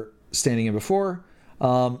you were standing in before.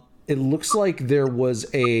 It looks like there was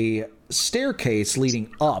a staircase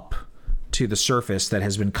leading up to the surface that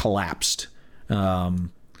has been collapsed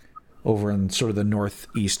over in sort of the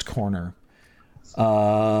northeast corner.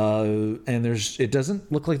 And it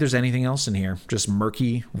doesn't look like there's anything else in here, just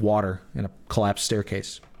murky water and a collapsed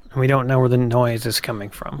staircase. We don't know where the noise is coming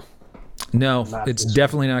from. No, it's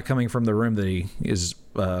definitely not coming from the room that he is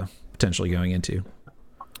potentially going into.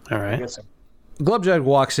 All right. Glubjug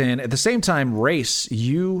walks in. At the same time, Race,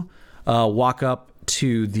 you walk up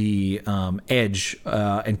to the edge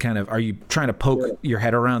and kind of, are you trying to poke your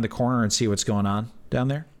head around the corner and see what's going on down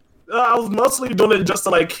there? I was mostly doing it just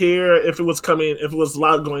to hear if it was coming, if it was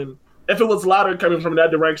louder coming from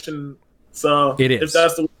that direction. So it is. If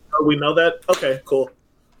that's we know that. Okay, cool.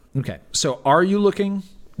 Okay, so are you looking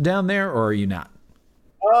down there or are you not?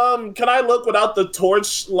 Can I look without the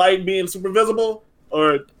torch light being super visible,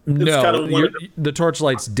 or it's No, kind of the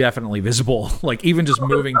torchlight's definitely visible. Like even just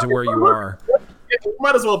moving to where you are.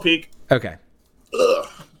 Might as well peek. Okay. Ugh.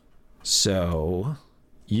 So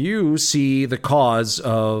you see the cause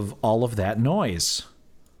of all of that noise.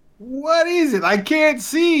 What is it? I can't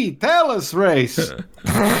see. Tell us, Race.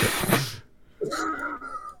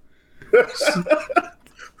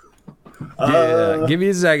 Yeah, give me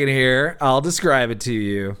a second here. I'll describe it to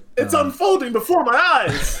you. It's unfolding before my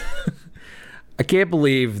eyes. I can't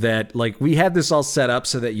believe that, we had this all set up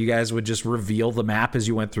so that you guys would just reveal the map as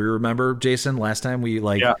you went through. Remember, Jason, last time we,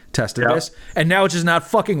 tested this? And now it's just not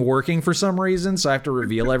fucking working for some reason, so I have to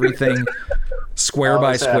reveal everything square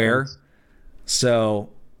by square. Happens. So,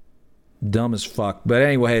 dumb as fuck. But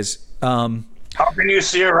anyways, How can you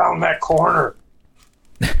see around that corner?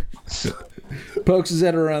 pokes his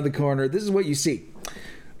head around the corner. This is what you see.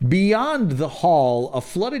 Beyond the hall, a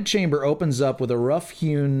flooded chamber opens up with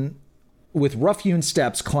rough-hewn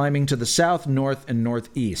steps climbing to the south, north, and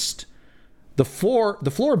northeast. The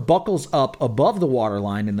floor buckles up above the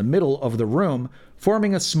waterline in the middle of the room,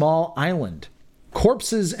 forming a small island.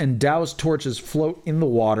 Corpses and doused torches float in the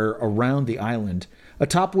water around the island,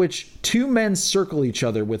 atop which two men circle each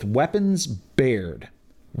other with weapons bared.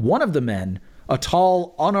 One of the men, a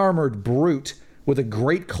tall, unarmored brute with a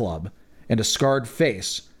great club and a scarred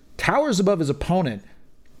face, towers above his opponent,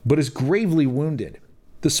 but is gravely wounded.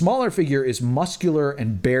 The smaller figure is muscular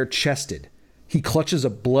and bare-chested. He clutches a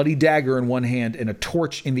bloody dagger in one hand and a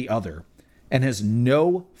torch in the other, and has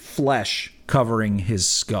no flesh covering his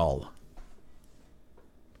skull.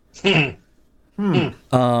 Well, damn.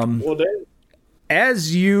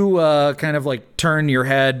 As you kind of turn your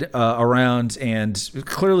head around, and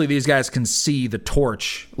clearly these guys can see the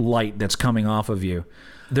torch light that's coming off of you,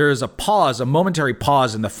 there is a momentary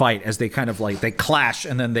pause in the fight as they kind of they clash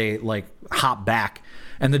and then they hop back.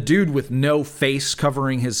 And the dude with no face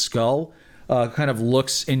covering his skull kind of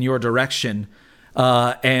looks in your direction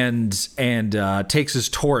and takes his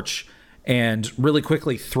torch and really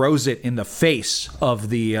quickly throws it in the face of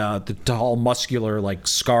the tall, muscular, like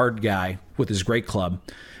scarred guy with his great club.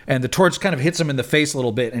 And the torch kind of hits him in the face a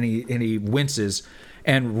little bit, and he winces.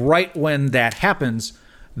 And right when that happens,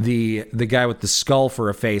 the guy with the skull for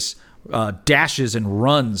a face dashes and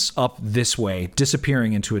runs up this way,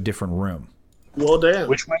 disappearing into a different room. Well, damn.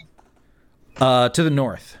 Which way? To the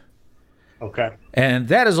north. Okay. And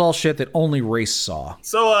that is all shit that only Race saw.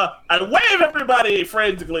 So I wave everybody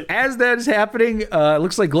frantically. As that is happening, it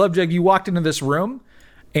looks like Glubjug, you walked into this room,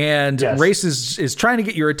 and Yes. Race is trying to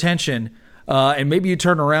get your attention, and maybe you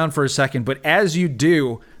turn around for a second, but as you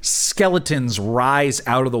do, skeletons rise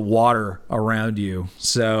out of the water around you.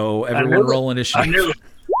 So everyone roll initiative. I knew it.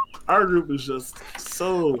 Our group is just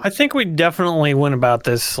so. I think we definitely went about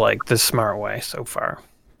this like the smart way so far.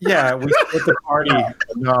 Yeah, we split the party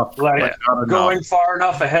enough. Like, not enough. going far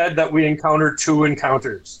enough ahead that we encountered 2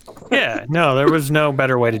 encounters. Yeah, no, there was no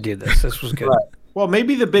better way to do this. This was good. Well,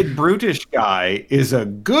 maybe the big brutish guy is a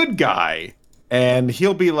good guy, and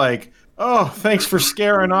he'll be like, "Oh, thanks for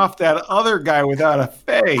scaring off that other guy without a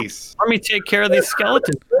face." Let me take care of these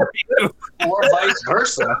skeletons. Or vice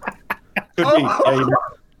versa. Could be. Yeah, you know.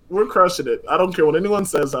 We're crushing it. I don't care what anyone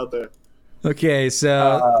says out there. Okay,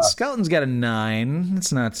 so Skeleton's got a 9.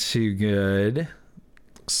 That's not too good.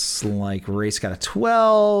 Looks like Race got a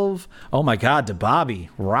 12. Oh my god, DeBobby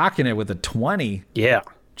rocking it with a 20. Yeah,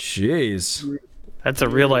 Jeez. that's a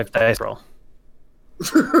real life dice roll.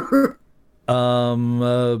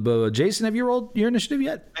 Jason, have you rolled your initiative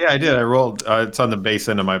yet? Yeah, I did. I rolled. It's on the base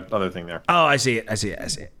end of my other thing there. Oh, I see it.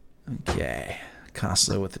 Okay.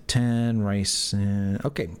 Costa with a 10. Race.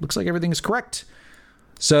 Okay, looks like everything is correct.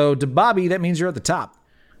 So, DeBobby, that means you're at the top.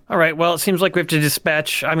 All right, well, it seems like we have to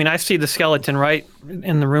dispatch. I mean, I see the skeleton right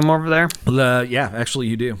in the room over there. Yeah, actually,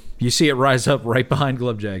 you do. You see it rise up right behind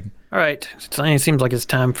Glubjag. All right, so it seems like it's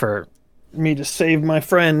time for me to save my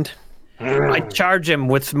friend. I charge him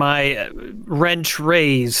with my wrench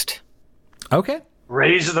raised. Okay.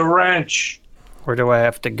 Raise the wrench. Where do I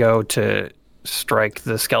have to go to strike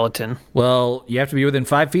the skeleton? Well, you have to be within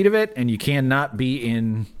 5 feet of it, and you cannot be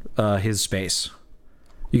in his space.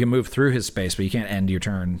 You can move through his space, but you can't end your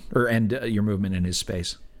turn or end your movement in his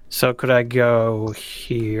space. So could I go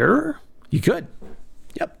here? You could.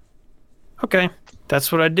 Yep. Okay, that's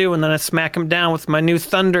what I do, and then I smack him down with my new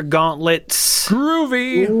Thunder Gauntlets.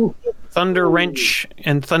 Groovy. Thunder Wrench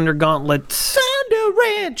and Thunder Gauntlets. Thunder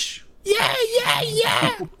Wrench. Yeah.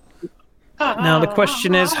 Now the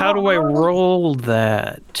question is, how do I roll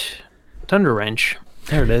that? Thunder Wrench.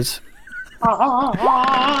 There it is. Thunder.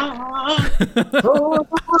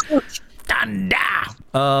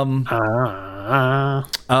 Ah.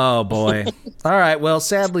 Oh boy. All right. Well,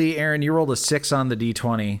 sadly, Aaron, you rolled a 6 on the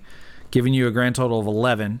d20, giving you a grand total of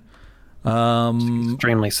 11.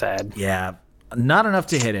 Extremely sad. Yeah, not enough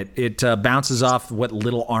to hit it. It bounces off what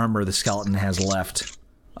little armor the skeleton has left.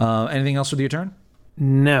 Anything else with your turn?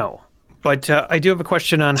 No. But I do have a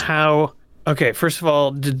question on how... Okay, first of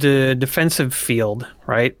all, the defensive field,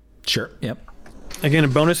 right? Sure. Yep. Again, a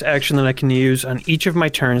bonus action that I can use on each of my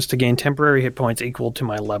turns to gain temporary hit points equal to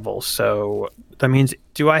my level. So that means,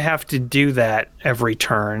 do I have to do that every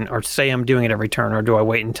turn, or say I'm doing it every turn, or do I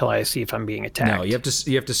wait until I see if I'm being attacked? No, you have to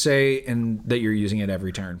say that you're using it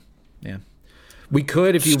every turn. Yeah. We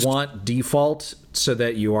could, if you want, default so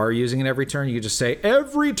that you are using it every turn. You could just say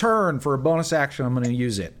every turn for a bonus action, I'm going to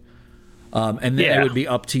use it. And then it would be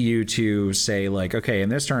up to you to say, like, okay, in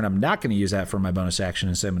this turn, I'm not going to use that for my bonus action.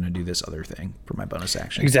 Instead, I'm going to do this other thing for my bonus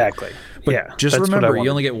action. Exactly. But yeah. just that's what I remember, you wanted.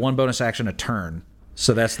 only get one bonus action a turn.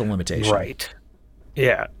 So that's the limitation. Right.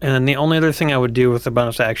 Yeah. And then the only other thing I would do with the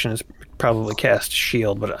bonus action is probably cast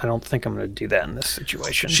Shield, but I don't think I'm going to do that in this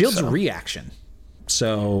situation. Shield's so. a reaction.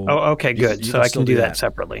 So. Oh, okay, good. you So can I still can do do that that.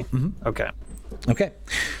 separately. Mm-hmm. Okay. Okay.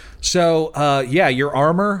 So, your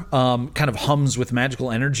armor kind of hums with magical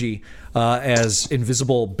energy as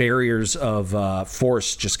invisible barriers of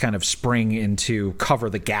force just kind of spring into cover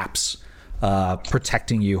the gaps,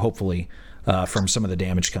 protecting you, hopefully, from some of the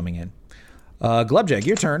damage coming in. Glubjag,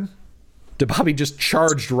 your turn. DeBobby just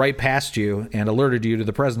charged right past you and alerted you to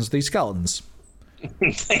the presence of these skeletons.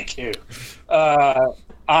 Thank you.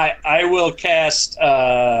 I will cast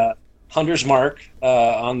Hunter's Mark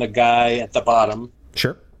on the guy at the bottom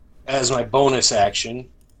Sure. as my bonus action.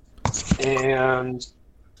 And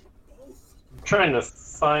I'm trying to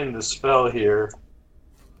find the spell here.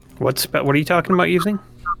 What are you talking about using?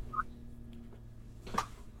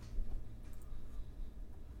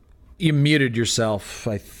 You muted yourself,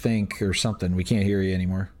 I think, or something. We can't hear you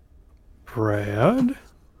anymore. Brad?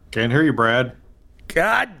 Can't hear you, Brad.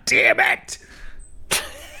 God damn it!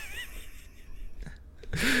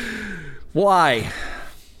 Why?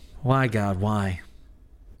 Why, God? Why?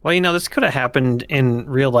 Well, this could have happened in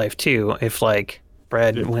real life too, if like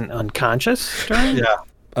Brad went unconscious during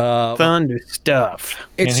thunder stuff.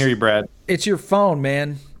 Can't hear you, Brad. It's your phone,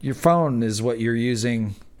 man. Your phone is what you're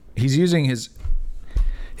using. He's using his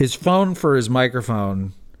phone for his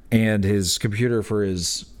microphone and his computer for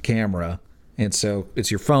his camera, and so it's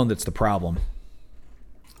your phone that's the problem.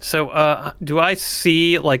 So, do I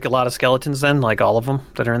see like a lot of skeletons then, like all of them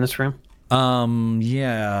that are in this room?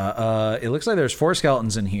 It looks like there's 4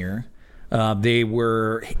 skeletons in here. They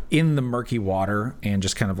were in the murky water and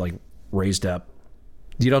just kind of like raised up.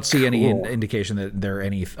 You don't see any indication that there are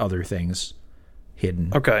any other things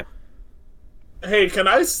hidden. Okay. Hey, can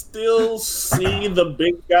I still see the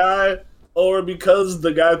big guy? Or because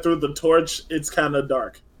the guy threw the torch, it's kind of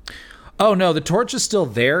dark? Oh, no, the torch is still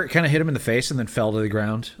there. It kind of hit him in the face and then fell to the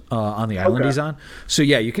ground on the island he's on. So,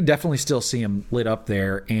 yeah, you can definitely still see him lit up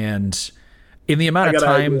there. And in the amount of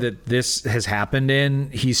time that this has happened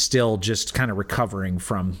in, he's still just kind of recovering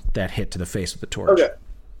from that hit to the face with the torch. Okay.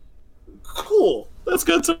 Cool. That's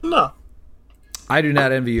good to know. I do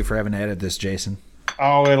not envy you for having to edit this, Jason.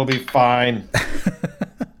 Oh, it'll be fine.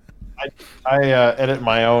 I edit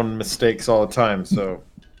my own mistakes all the time, so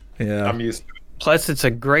yeah, I'm used to it. Plus, it's a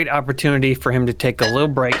great opportunity for him to take a little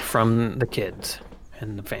break from the kids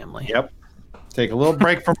and the family. Yep. Take a little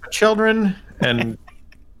break from the children and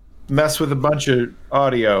mess with a bunch of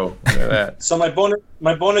audio. Look at that. So my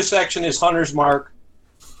bonus action is Hunter's Mark.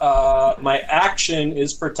 My action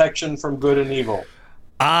is Protection from Good and Evil.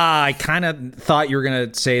 I kind of thought you were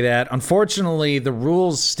going to say that. Unfortunately, the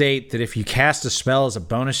rules state that if you cast a spell as a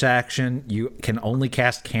bonus action, you can only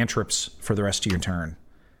cast cantrips for the rest of your turn.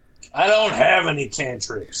 I don't have any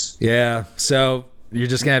cantrips. Yeah, so you're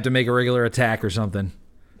just going to have to make a regular attack or something.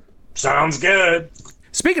 Sounds good.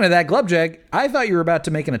 Speaking of that, Glubjag, I thought you were about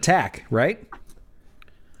to make an attack, right?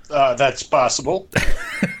 That's possible.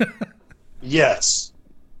 Yes.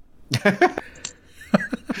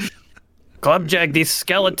 Glubjag, these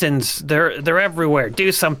skeletons, they're everywhere.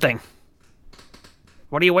 Do something.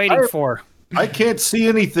 What are you waiting for? I can't see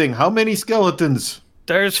anything. How many skeletons?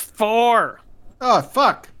 There's 4. Oh,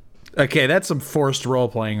 fuck. Okay, that's some forced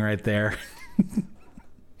role-playing right there.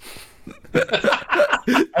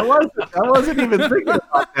 I wasn't even thinking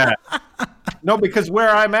about that. No, because where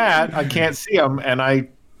I'm at, I can't see them, and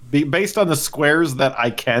based on the squares that I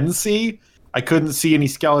can see, I couldn't see any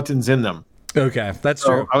skeletons in them. Okay, that's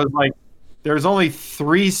true. I was like, there's only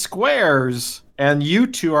 3 squares, and you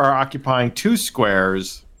 2 are occupying 2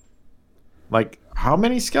 squares. Like, how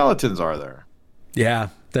many skeletons are there? Yeah,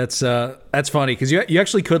 that's funny, because you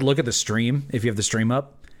actually could look at the stream if you have the stream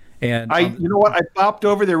up. And you know what? I popped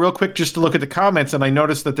over there real quick just to look at the comments, and I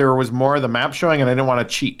noticed that there was more of the map showing, and I didn't want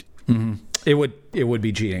to cheat. Mm-hmm. It would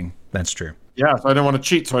be cheating. That's true. Yeah, so I didn't want to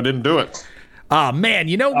cheat, so I didn't do it. Oh, man,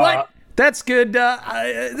 you know what? That's good.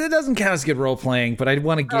 That doesn't count as good role-playing, but I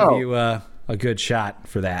want to give you a good shot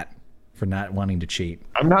for that, for not wanting to cheat.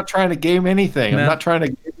 I'm not trying to game anything. No. I'm not trying to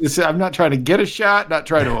get a shot, not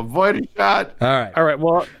trying to avoid a shot. All right.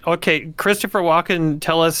 Well, okay. Christopher Walken,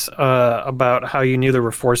 tell us about how you knew there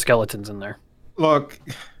were 4 skeletons in there. Look,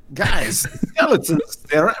 guys, skeletons,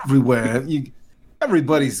 they're everywhere.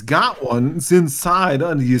 Everybody's got one. It's inside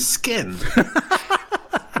under your skin.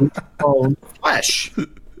 Bone, flesh.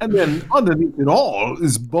 And then underneath it all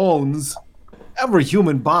is bones. Every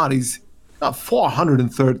human body's got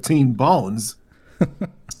 413 bones.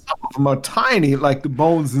 Some of them are tiny, like the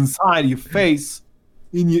bones inside your face,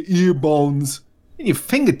 in your ear bones, in your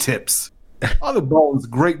fingertips. Other bones,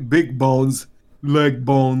 great big bones, leg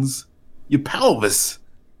bones, your pelvis.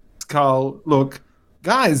 It's called, look,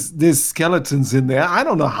 guys, there's skeletons in there. I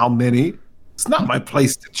don't know how many. It's not my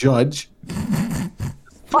place to judge.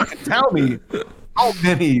 Fucking tell me how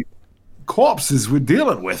many corpses we're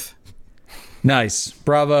dealing with. Nice.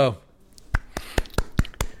 Bravo.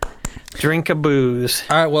 Drink a booze.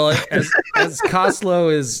 All right, well, as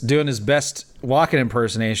Koslow is doing his best walking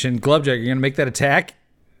impersonation, Glubjag, you're going to make that attack?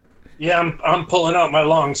 Yeah, I'm pulling out my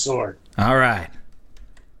longsword. All right.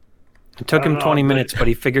 It took him 20 minutes, but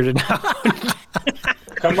he figured it out.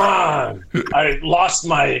 Come on. I lost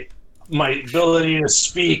my ability to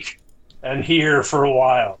speak and hear for a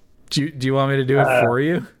while. Do you want me to do it for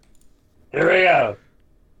you? Here we go.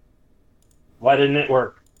 Why didn't it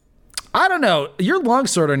work? I don't know. Your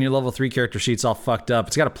longsword on your level 3 character sheet's all fucked up.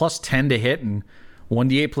 It's got a plus 10 to hit and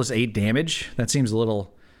 1d8 plus 8 damage. That seems a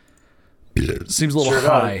little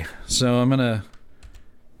high. So I'm gonna.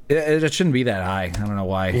 It shouldn't be that high. I don't know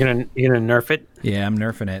why. You're gonna nerf it? Yeah, I'm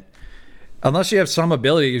nerfing it. Unless you have some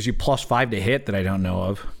ability that gives you +5 to hit that I don't know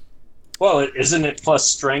of. Well, isn't it plus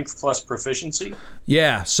strength plus proficiency?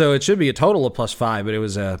 Yeah, so it should be a total of +5, but it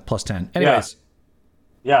was a +10. Anyways.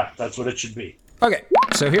 Yeah, that's what it should be. Okay,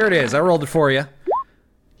 so here it is. I rolled it for you.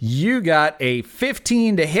 You got a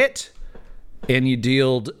 15 to hit, and you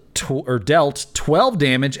dealt 12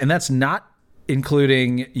 damage, and that's not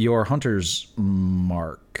including your hunter's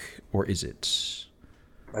mark, or is it?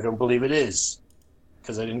 I don't believe it is,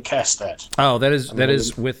 because I didn't cast that. Oh, that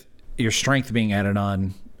is with your strength being added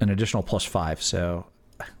on an additional +5, so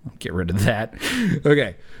I'll get rid of that.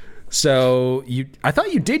 Okay, so I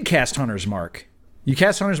thought you did cast hunter's mark. You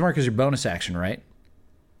cast hunter's mark as your bonus action, right?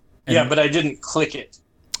 Yeah, but I didn't click it.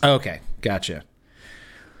 Okay, gotcha.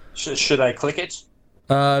 Should I click it?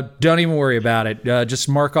 Don't even worry about it. Just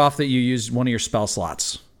mark off that you used one of your spell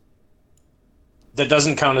slots. That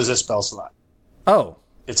doesn't count as a spell slot. Oh.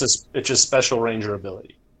 It's a special ranger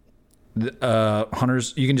ability.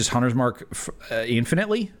 Hunters, you can just hunter's mark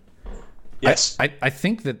infinitely? Yes. I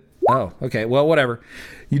think that. Oh, okay. Well, whatever.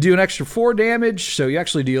 You do an extra 4 damage, so you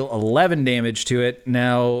actually deal 11 damage to it.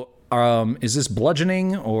 Now, is this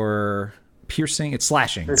bludgeoning or piercing? It's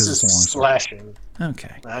slashing. This is it's a long sword. slashing.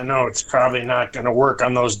 Okay. I know it's probably not going to work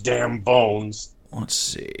on those damn bones. Let's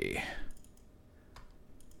see.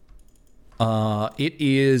 It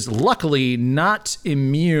is luckily not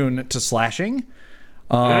immune to slashing.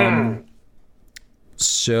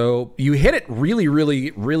 So you hit it really,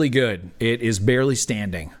 really, really good. It is barely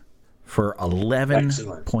standing for 11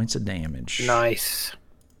 Excellent. points of damage. Nice.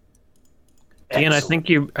 Ian, I think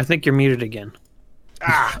you're muted again.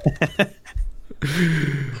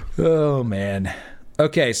 Oh man.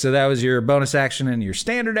 Okay, so that was your bonus action and your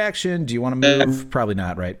standard action. Do you want to move? Probably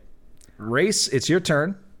not, right? Race, it's your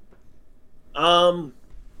turn. I'm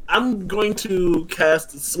going to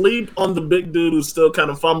cast Sleep on the big dude who's still kind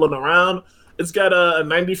of fumbling around. It's got a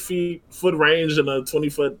 90-foot range and a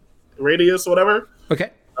 20-foot radius, or whatever.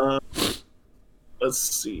 Okay. Let's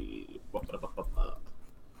see.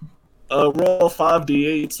 Roll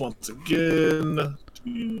 5d8s once again.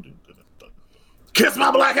 Kiss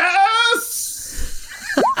my black ass!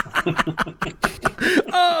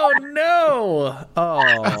 Oh no!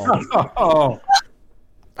 Oh.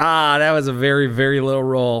 That was a very, very low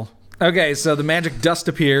roll. Okay, so the magic dust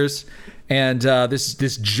appears, and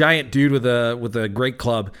this giant dude with a great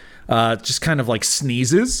club just kind of like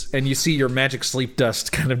sneezes, and you see your magic sleep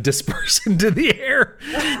dust kind of disperse into the air.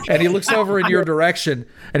 And he looks over in your direction,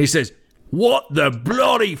 and he says, "What the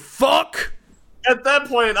bloody fuck?" At that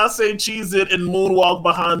point, I say cheese it and moonwalk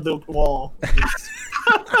behind the wall.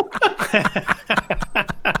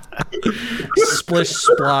 Splish,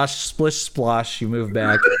 splosh, splish, splosh. You move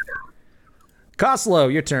back.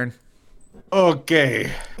 Koslow, your turn.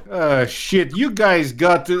 Okay. Shit, you guys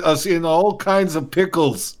got us in all kinds of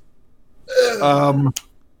pickles. Well,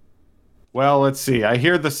 let's see. I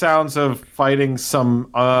hear the sounds of fighting some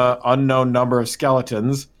unknown number of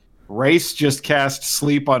skeletons. Race just cast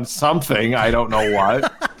sleep on something. I don't know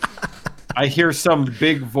what. I hear some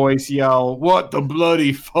big voice yell, "What the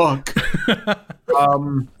bloody fuck?"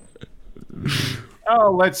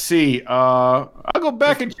 Oh, let's see. I'll go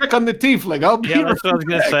back and check on the tiefling. I'll be Yeah, that's what I was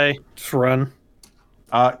gonna say. Just run.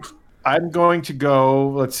 I'm going to go,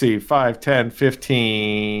 let's see, 5, 10,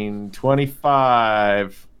 15,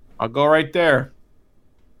 25. I'll go right there.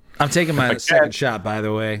 I'm taking my second shot, by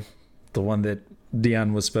the way. The one that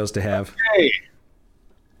Dion was supposed to have. Hey,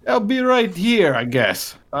 I'll be right here, I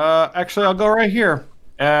guess. Actually, I'll go right here.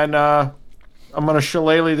 And I'm going to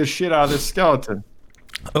shillelagh the shit out of this skeleton.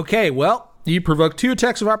 Okay, well, you provoke 2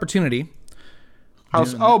 attacks of opportunity.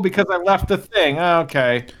 Oh, because I left the thing.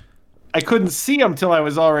 Okay. I couldn't see him till I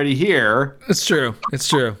was already here. It's true. It's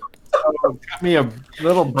true. So got me a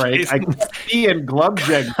little break. I can see in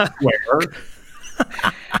Glubjeg Square.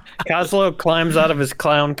 Koslow climbs out of his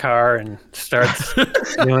clown car and starts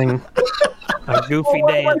doing a goofy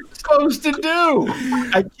What am I dance. supposed to do?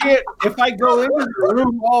 I can't. If I go into the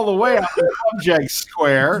room all the way out in Glubjeg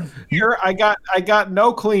Square, here I got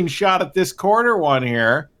no clean shot at this corner one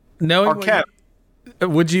here. Knowing Or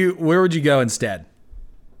where would you go instead?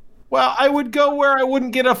 Well, I would go where I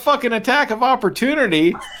wouldn't get a fucking attack of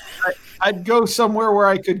opportunity. I'd go somewhere where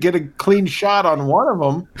I could get a clean shot on one of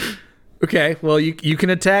them. Okay, well, you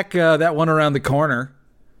can attack that one around the corner.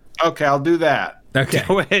 Okay, I'll do that. Okay.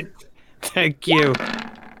 Do it. Thank you.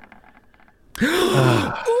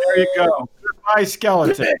 There you go. Goodbye,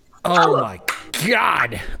 skeleton. Oh my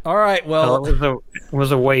God. All right. Well, it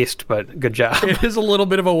was a waste, but good job. it is a little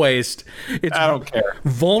bit of a waste. It's I don't care.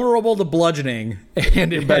 vulnerable to bludgeoning,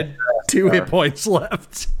 and it had 2 hit points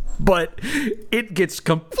left. But it gets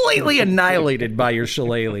completely annihilated by your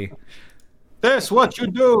shillelagh. That's what you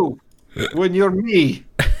do when you're me.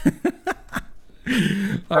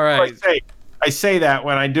 All right. I say that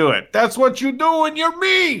when I do it. That's what you do when you're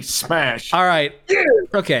me. Smash. All right.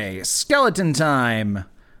 Okay. Skeleton time.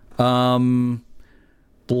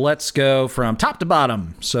 Let's go from top to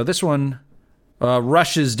bottom. So this one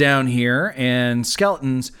rushes down here, and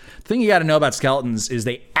skeletons. The thing you got to know about skeletons is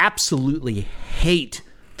they absolutely hate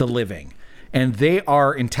the living, and they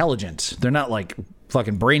are intelligent. They're not like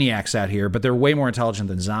fucking brainiacs out here, but they're way more intelligent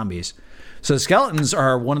than zombies. So skeletons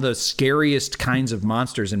are one of the scariest kinds of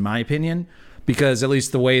monsters, in my opinion, because at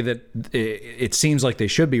least the way that it seems like they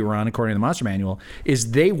should be run, according to the Monster Manual,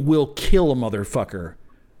 is they will kill a motherfucker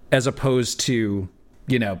as opposed to,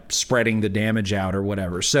 you know, spreading the damage out or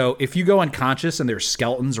whatever. So if you go unconscious and there's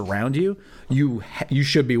skeletons around you, you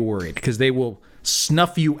should be worried because they will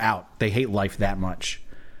snuff you out. They hate life that much.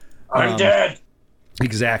 I'm dead.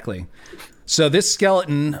 Exactly. So this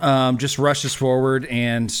skeleton just rushes forward,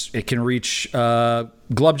 and it can reach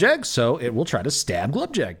Glubjeg, so it will try to stab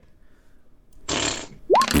Glubjeg.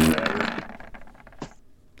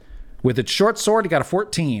 With its short sword, it got a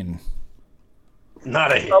 14.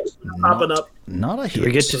 Not a hit. Popping up. Not a hit. Do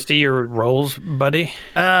we get to see your rolls, buddy?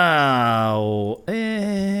 Oh,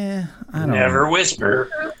 I don't Never know. whisper.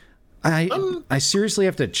 I seriously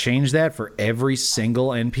have to change that for every single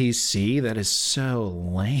NPC? That is so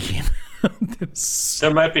lame.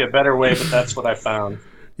 There might be a better way, but that's what I found.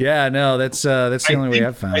 Yeah, no, that's the only way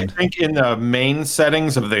I've I found. think in the main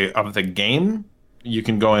settings of the game, you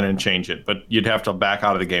can go in and change it, but you'd have to back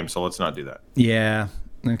out of the game. So let's not do that. Yeah.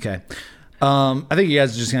 Okay. I think you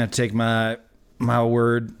guys are just gonna have to take my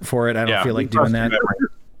word for it. I don't feel like doing that.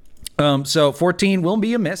 So 14 will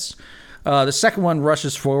be a miss. The second one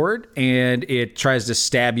rushes forward, and it tries to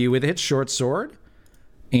stab you with its short sword,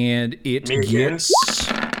 and it Me again? gets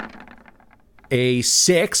a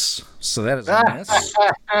 6. So that is a miss.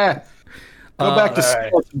 Go back to all right.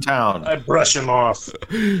 Skeleton Town. I brush him off.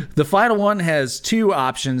 The final one has 2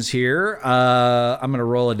 options here. I'm gonna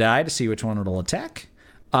roll a die to see which one it'll attack.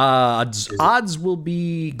 Odds will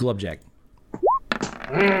be Glubjeg.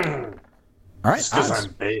 All right. Because Odds.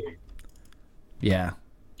 I'm big. Yeah.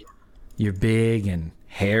 You're big and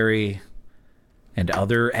hairy and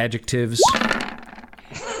other adjectives.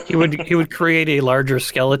 He would create a larger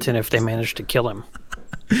skeleton if they managed to kill him.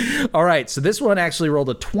 All right, so this one actually rolled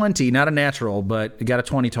a 20, not a natural, but it got a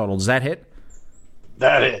 20 total. Does that hit?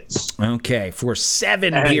 That is. Okay, for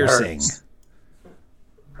 7 That piercing.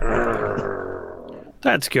 hurts.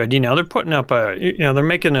 That's good. You know, they're putting up they're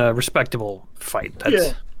making a respectable fight.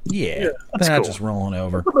 That's Yeah, that's that's cool. just rolling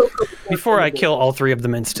over. before I kill all 3 of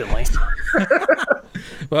them instantly.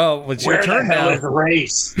 Well, it's your Where turn the hell now. is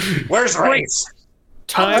Race? Where's Race?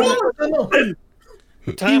 Time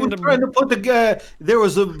He time was to trying to put the guy. There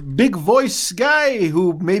was a big voice guy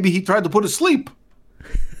who maybe he tried to put asleep.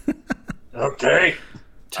 Okay.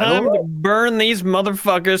 Time to burn these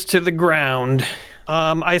motherfuckers to the ground.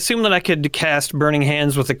 I assume that I could cast Burning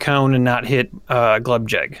Hands with a cone and not hit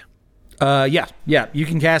Glubjeg. Yeah, you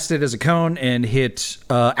can cast it as a cone and hit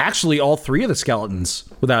actually all 3 of the skeletons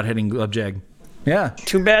without hitting Glubjeg. Yeah.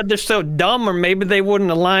 Too bad they're so dumb, or maybe they wouldn't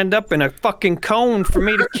have lined up in a fucking cone for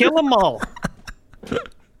me to kill them all.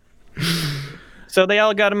 So they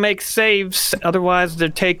all got to make saves, otherwise they're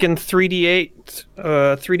taking 3d8,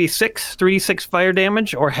 3d6 fire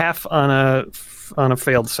damage, or half on a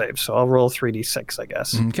failed save. So I'll roll 3d6, I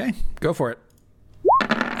guess. Okay, go for it. All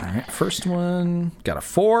right, first one got a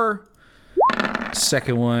 4.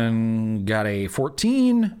 Second one got a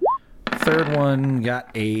 14. Third one got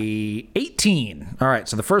a 18. All right,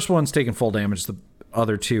 so the first one's taking full damage. The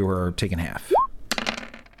other 2 are taking half.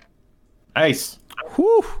 Nice.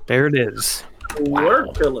 Whew. There it is. Word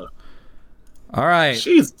killer. All right.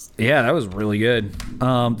 Jesus. Yeah, that was really good.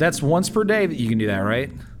 That's once per day that you can do that,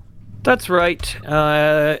 right? That's right.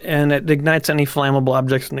 And it ignites any flammable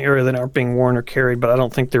objects in the area that aren't being worn or carried, but I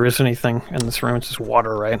don't think there is anything in this room. It's just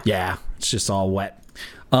water, right? Yeah, it's just all wet.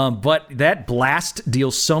 But that blast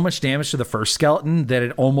deals so much damage to the first skeleton that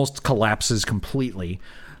it almost collapses completely.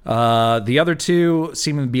 The other 2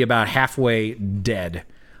 seem to be about halfway dead.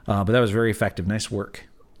 But that was very effective. Nice work.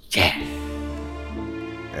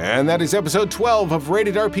 And that is episode 12 of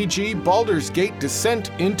Rated RPG Baldur's Gate Descent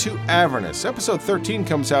into Avernus. Episode 13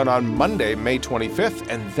 comes out on Monday, May 25th,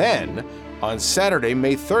 and then On Saturday,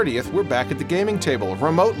 May 30th, we're back at the gaming table,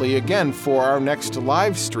 remotely again for our next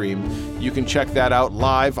live stream. You can check that out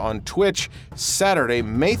live on Twitch, Saturday,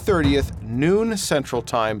 May 30th, noon Central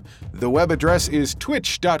Time. The web address is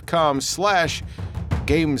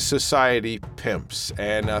twitch.com/Game Society Pimps.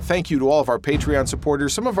 And thank you to all of our Patreon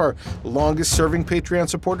supporters, some of our longest serving Patreon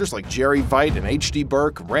supporters like Jerry Veit and HD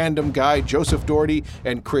Burke, Random Guy, Joseph Doherty,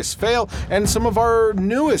 and Chris Fail, and some of our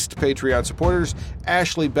newest Patreon supporters,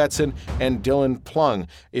 Ashley Betson and Dylan Plung.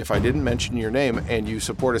 If I didn't mention your name and you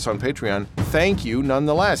support us on Patreon, thank you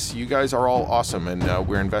nonetheless. You guys are all awesome, and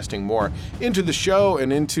we're investing more into the show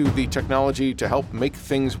and into the technology to help make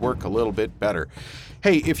things work a little bit better.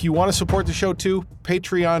 Hey, if you want to support the show too,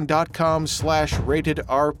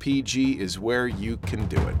 patreon.com/ratedrpg is where you can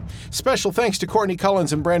do it. Special thanks to Courtney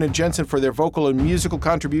Collins and Brandon Jensen for their vocal and musical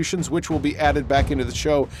contributions, which will be added back into the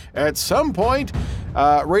show at some point.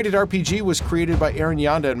 Rated RPG was created by Aaron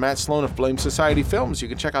Yonda and Matt Sloan of Blame Society Films. You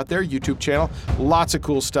can check out their YouTube channel. Lots of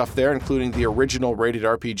cool stuff there, including the original Rated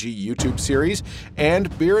RPG YouTube series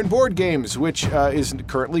and Beer and Board Games, which is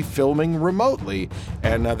currently filming remotely.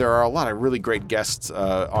 And there are a lot of really great guests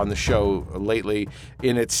on the show lately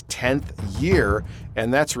in its 10th year,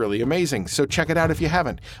 and that's really amazing. So check it out if you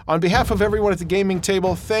haven't. On behalf of everyone at the gaming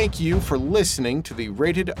table, thank you for listening to the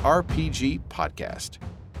Rated RPG podcast.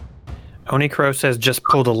 Oni Crow says just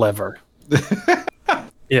pull the lever.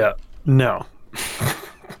 Yeah, no.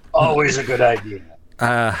 Always a good idea.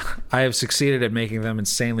 I have succeeded at making them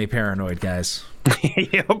insanely paranoid, guys.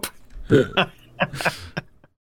 Yep.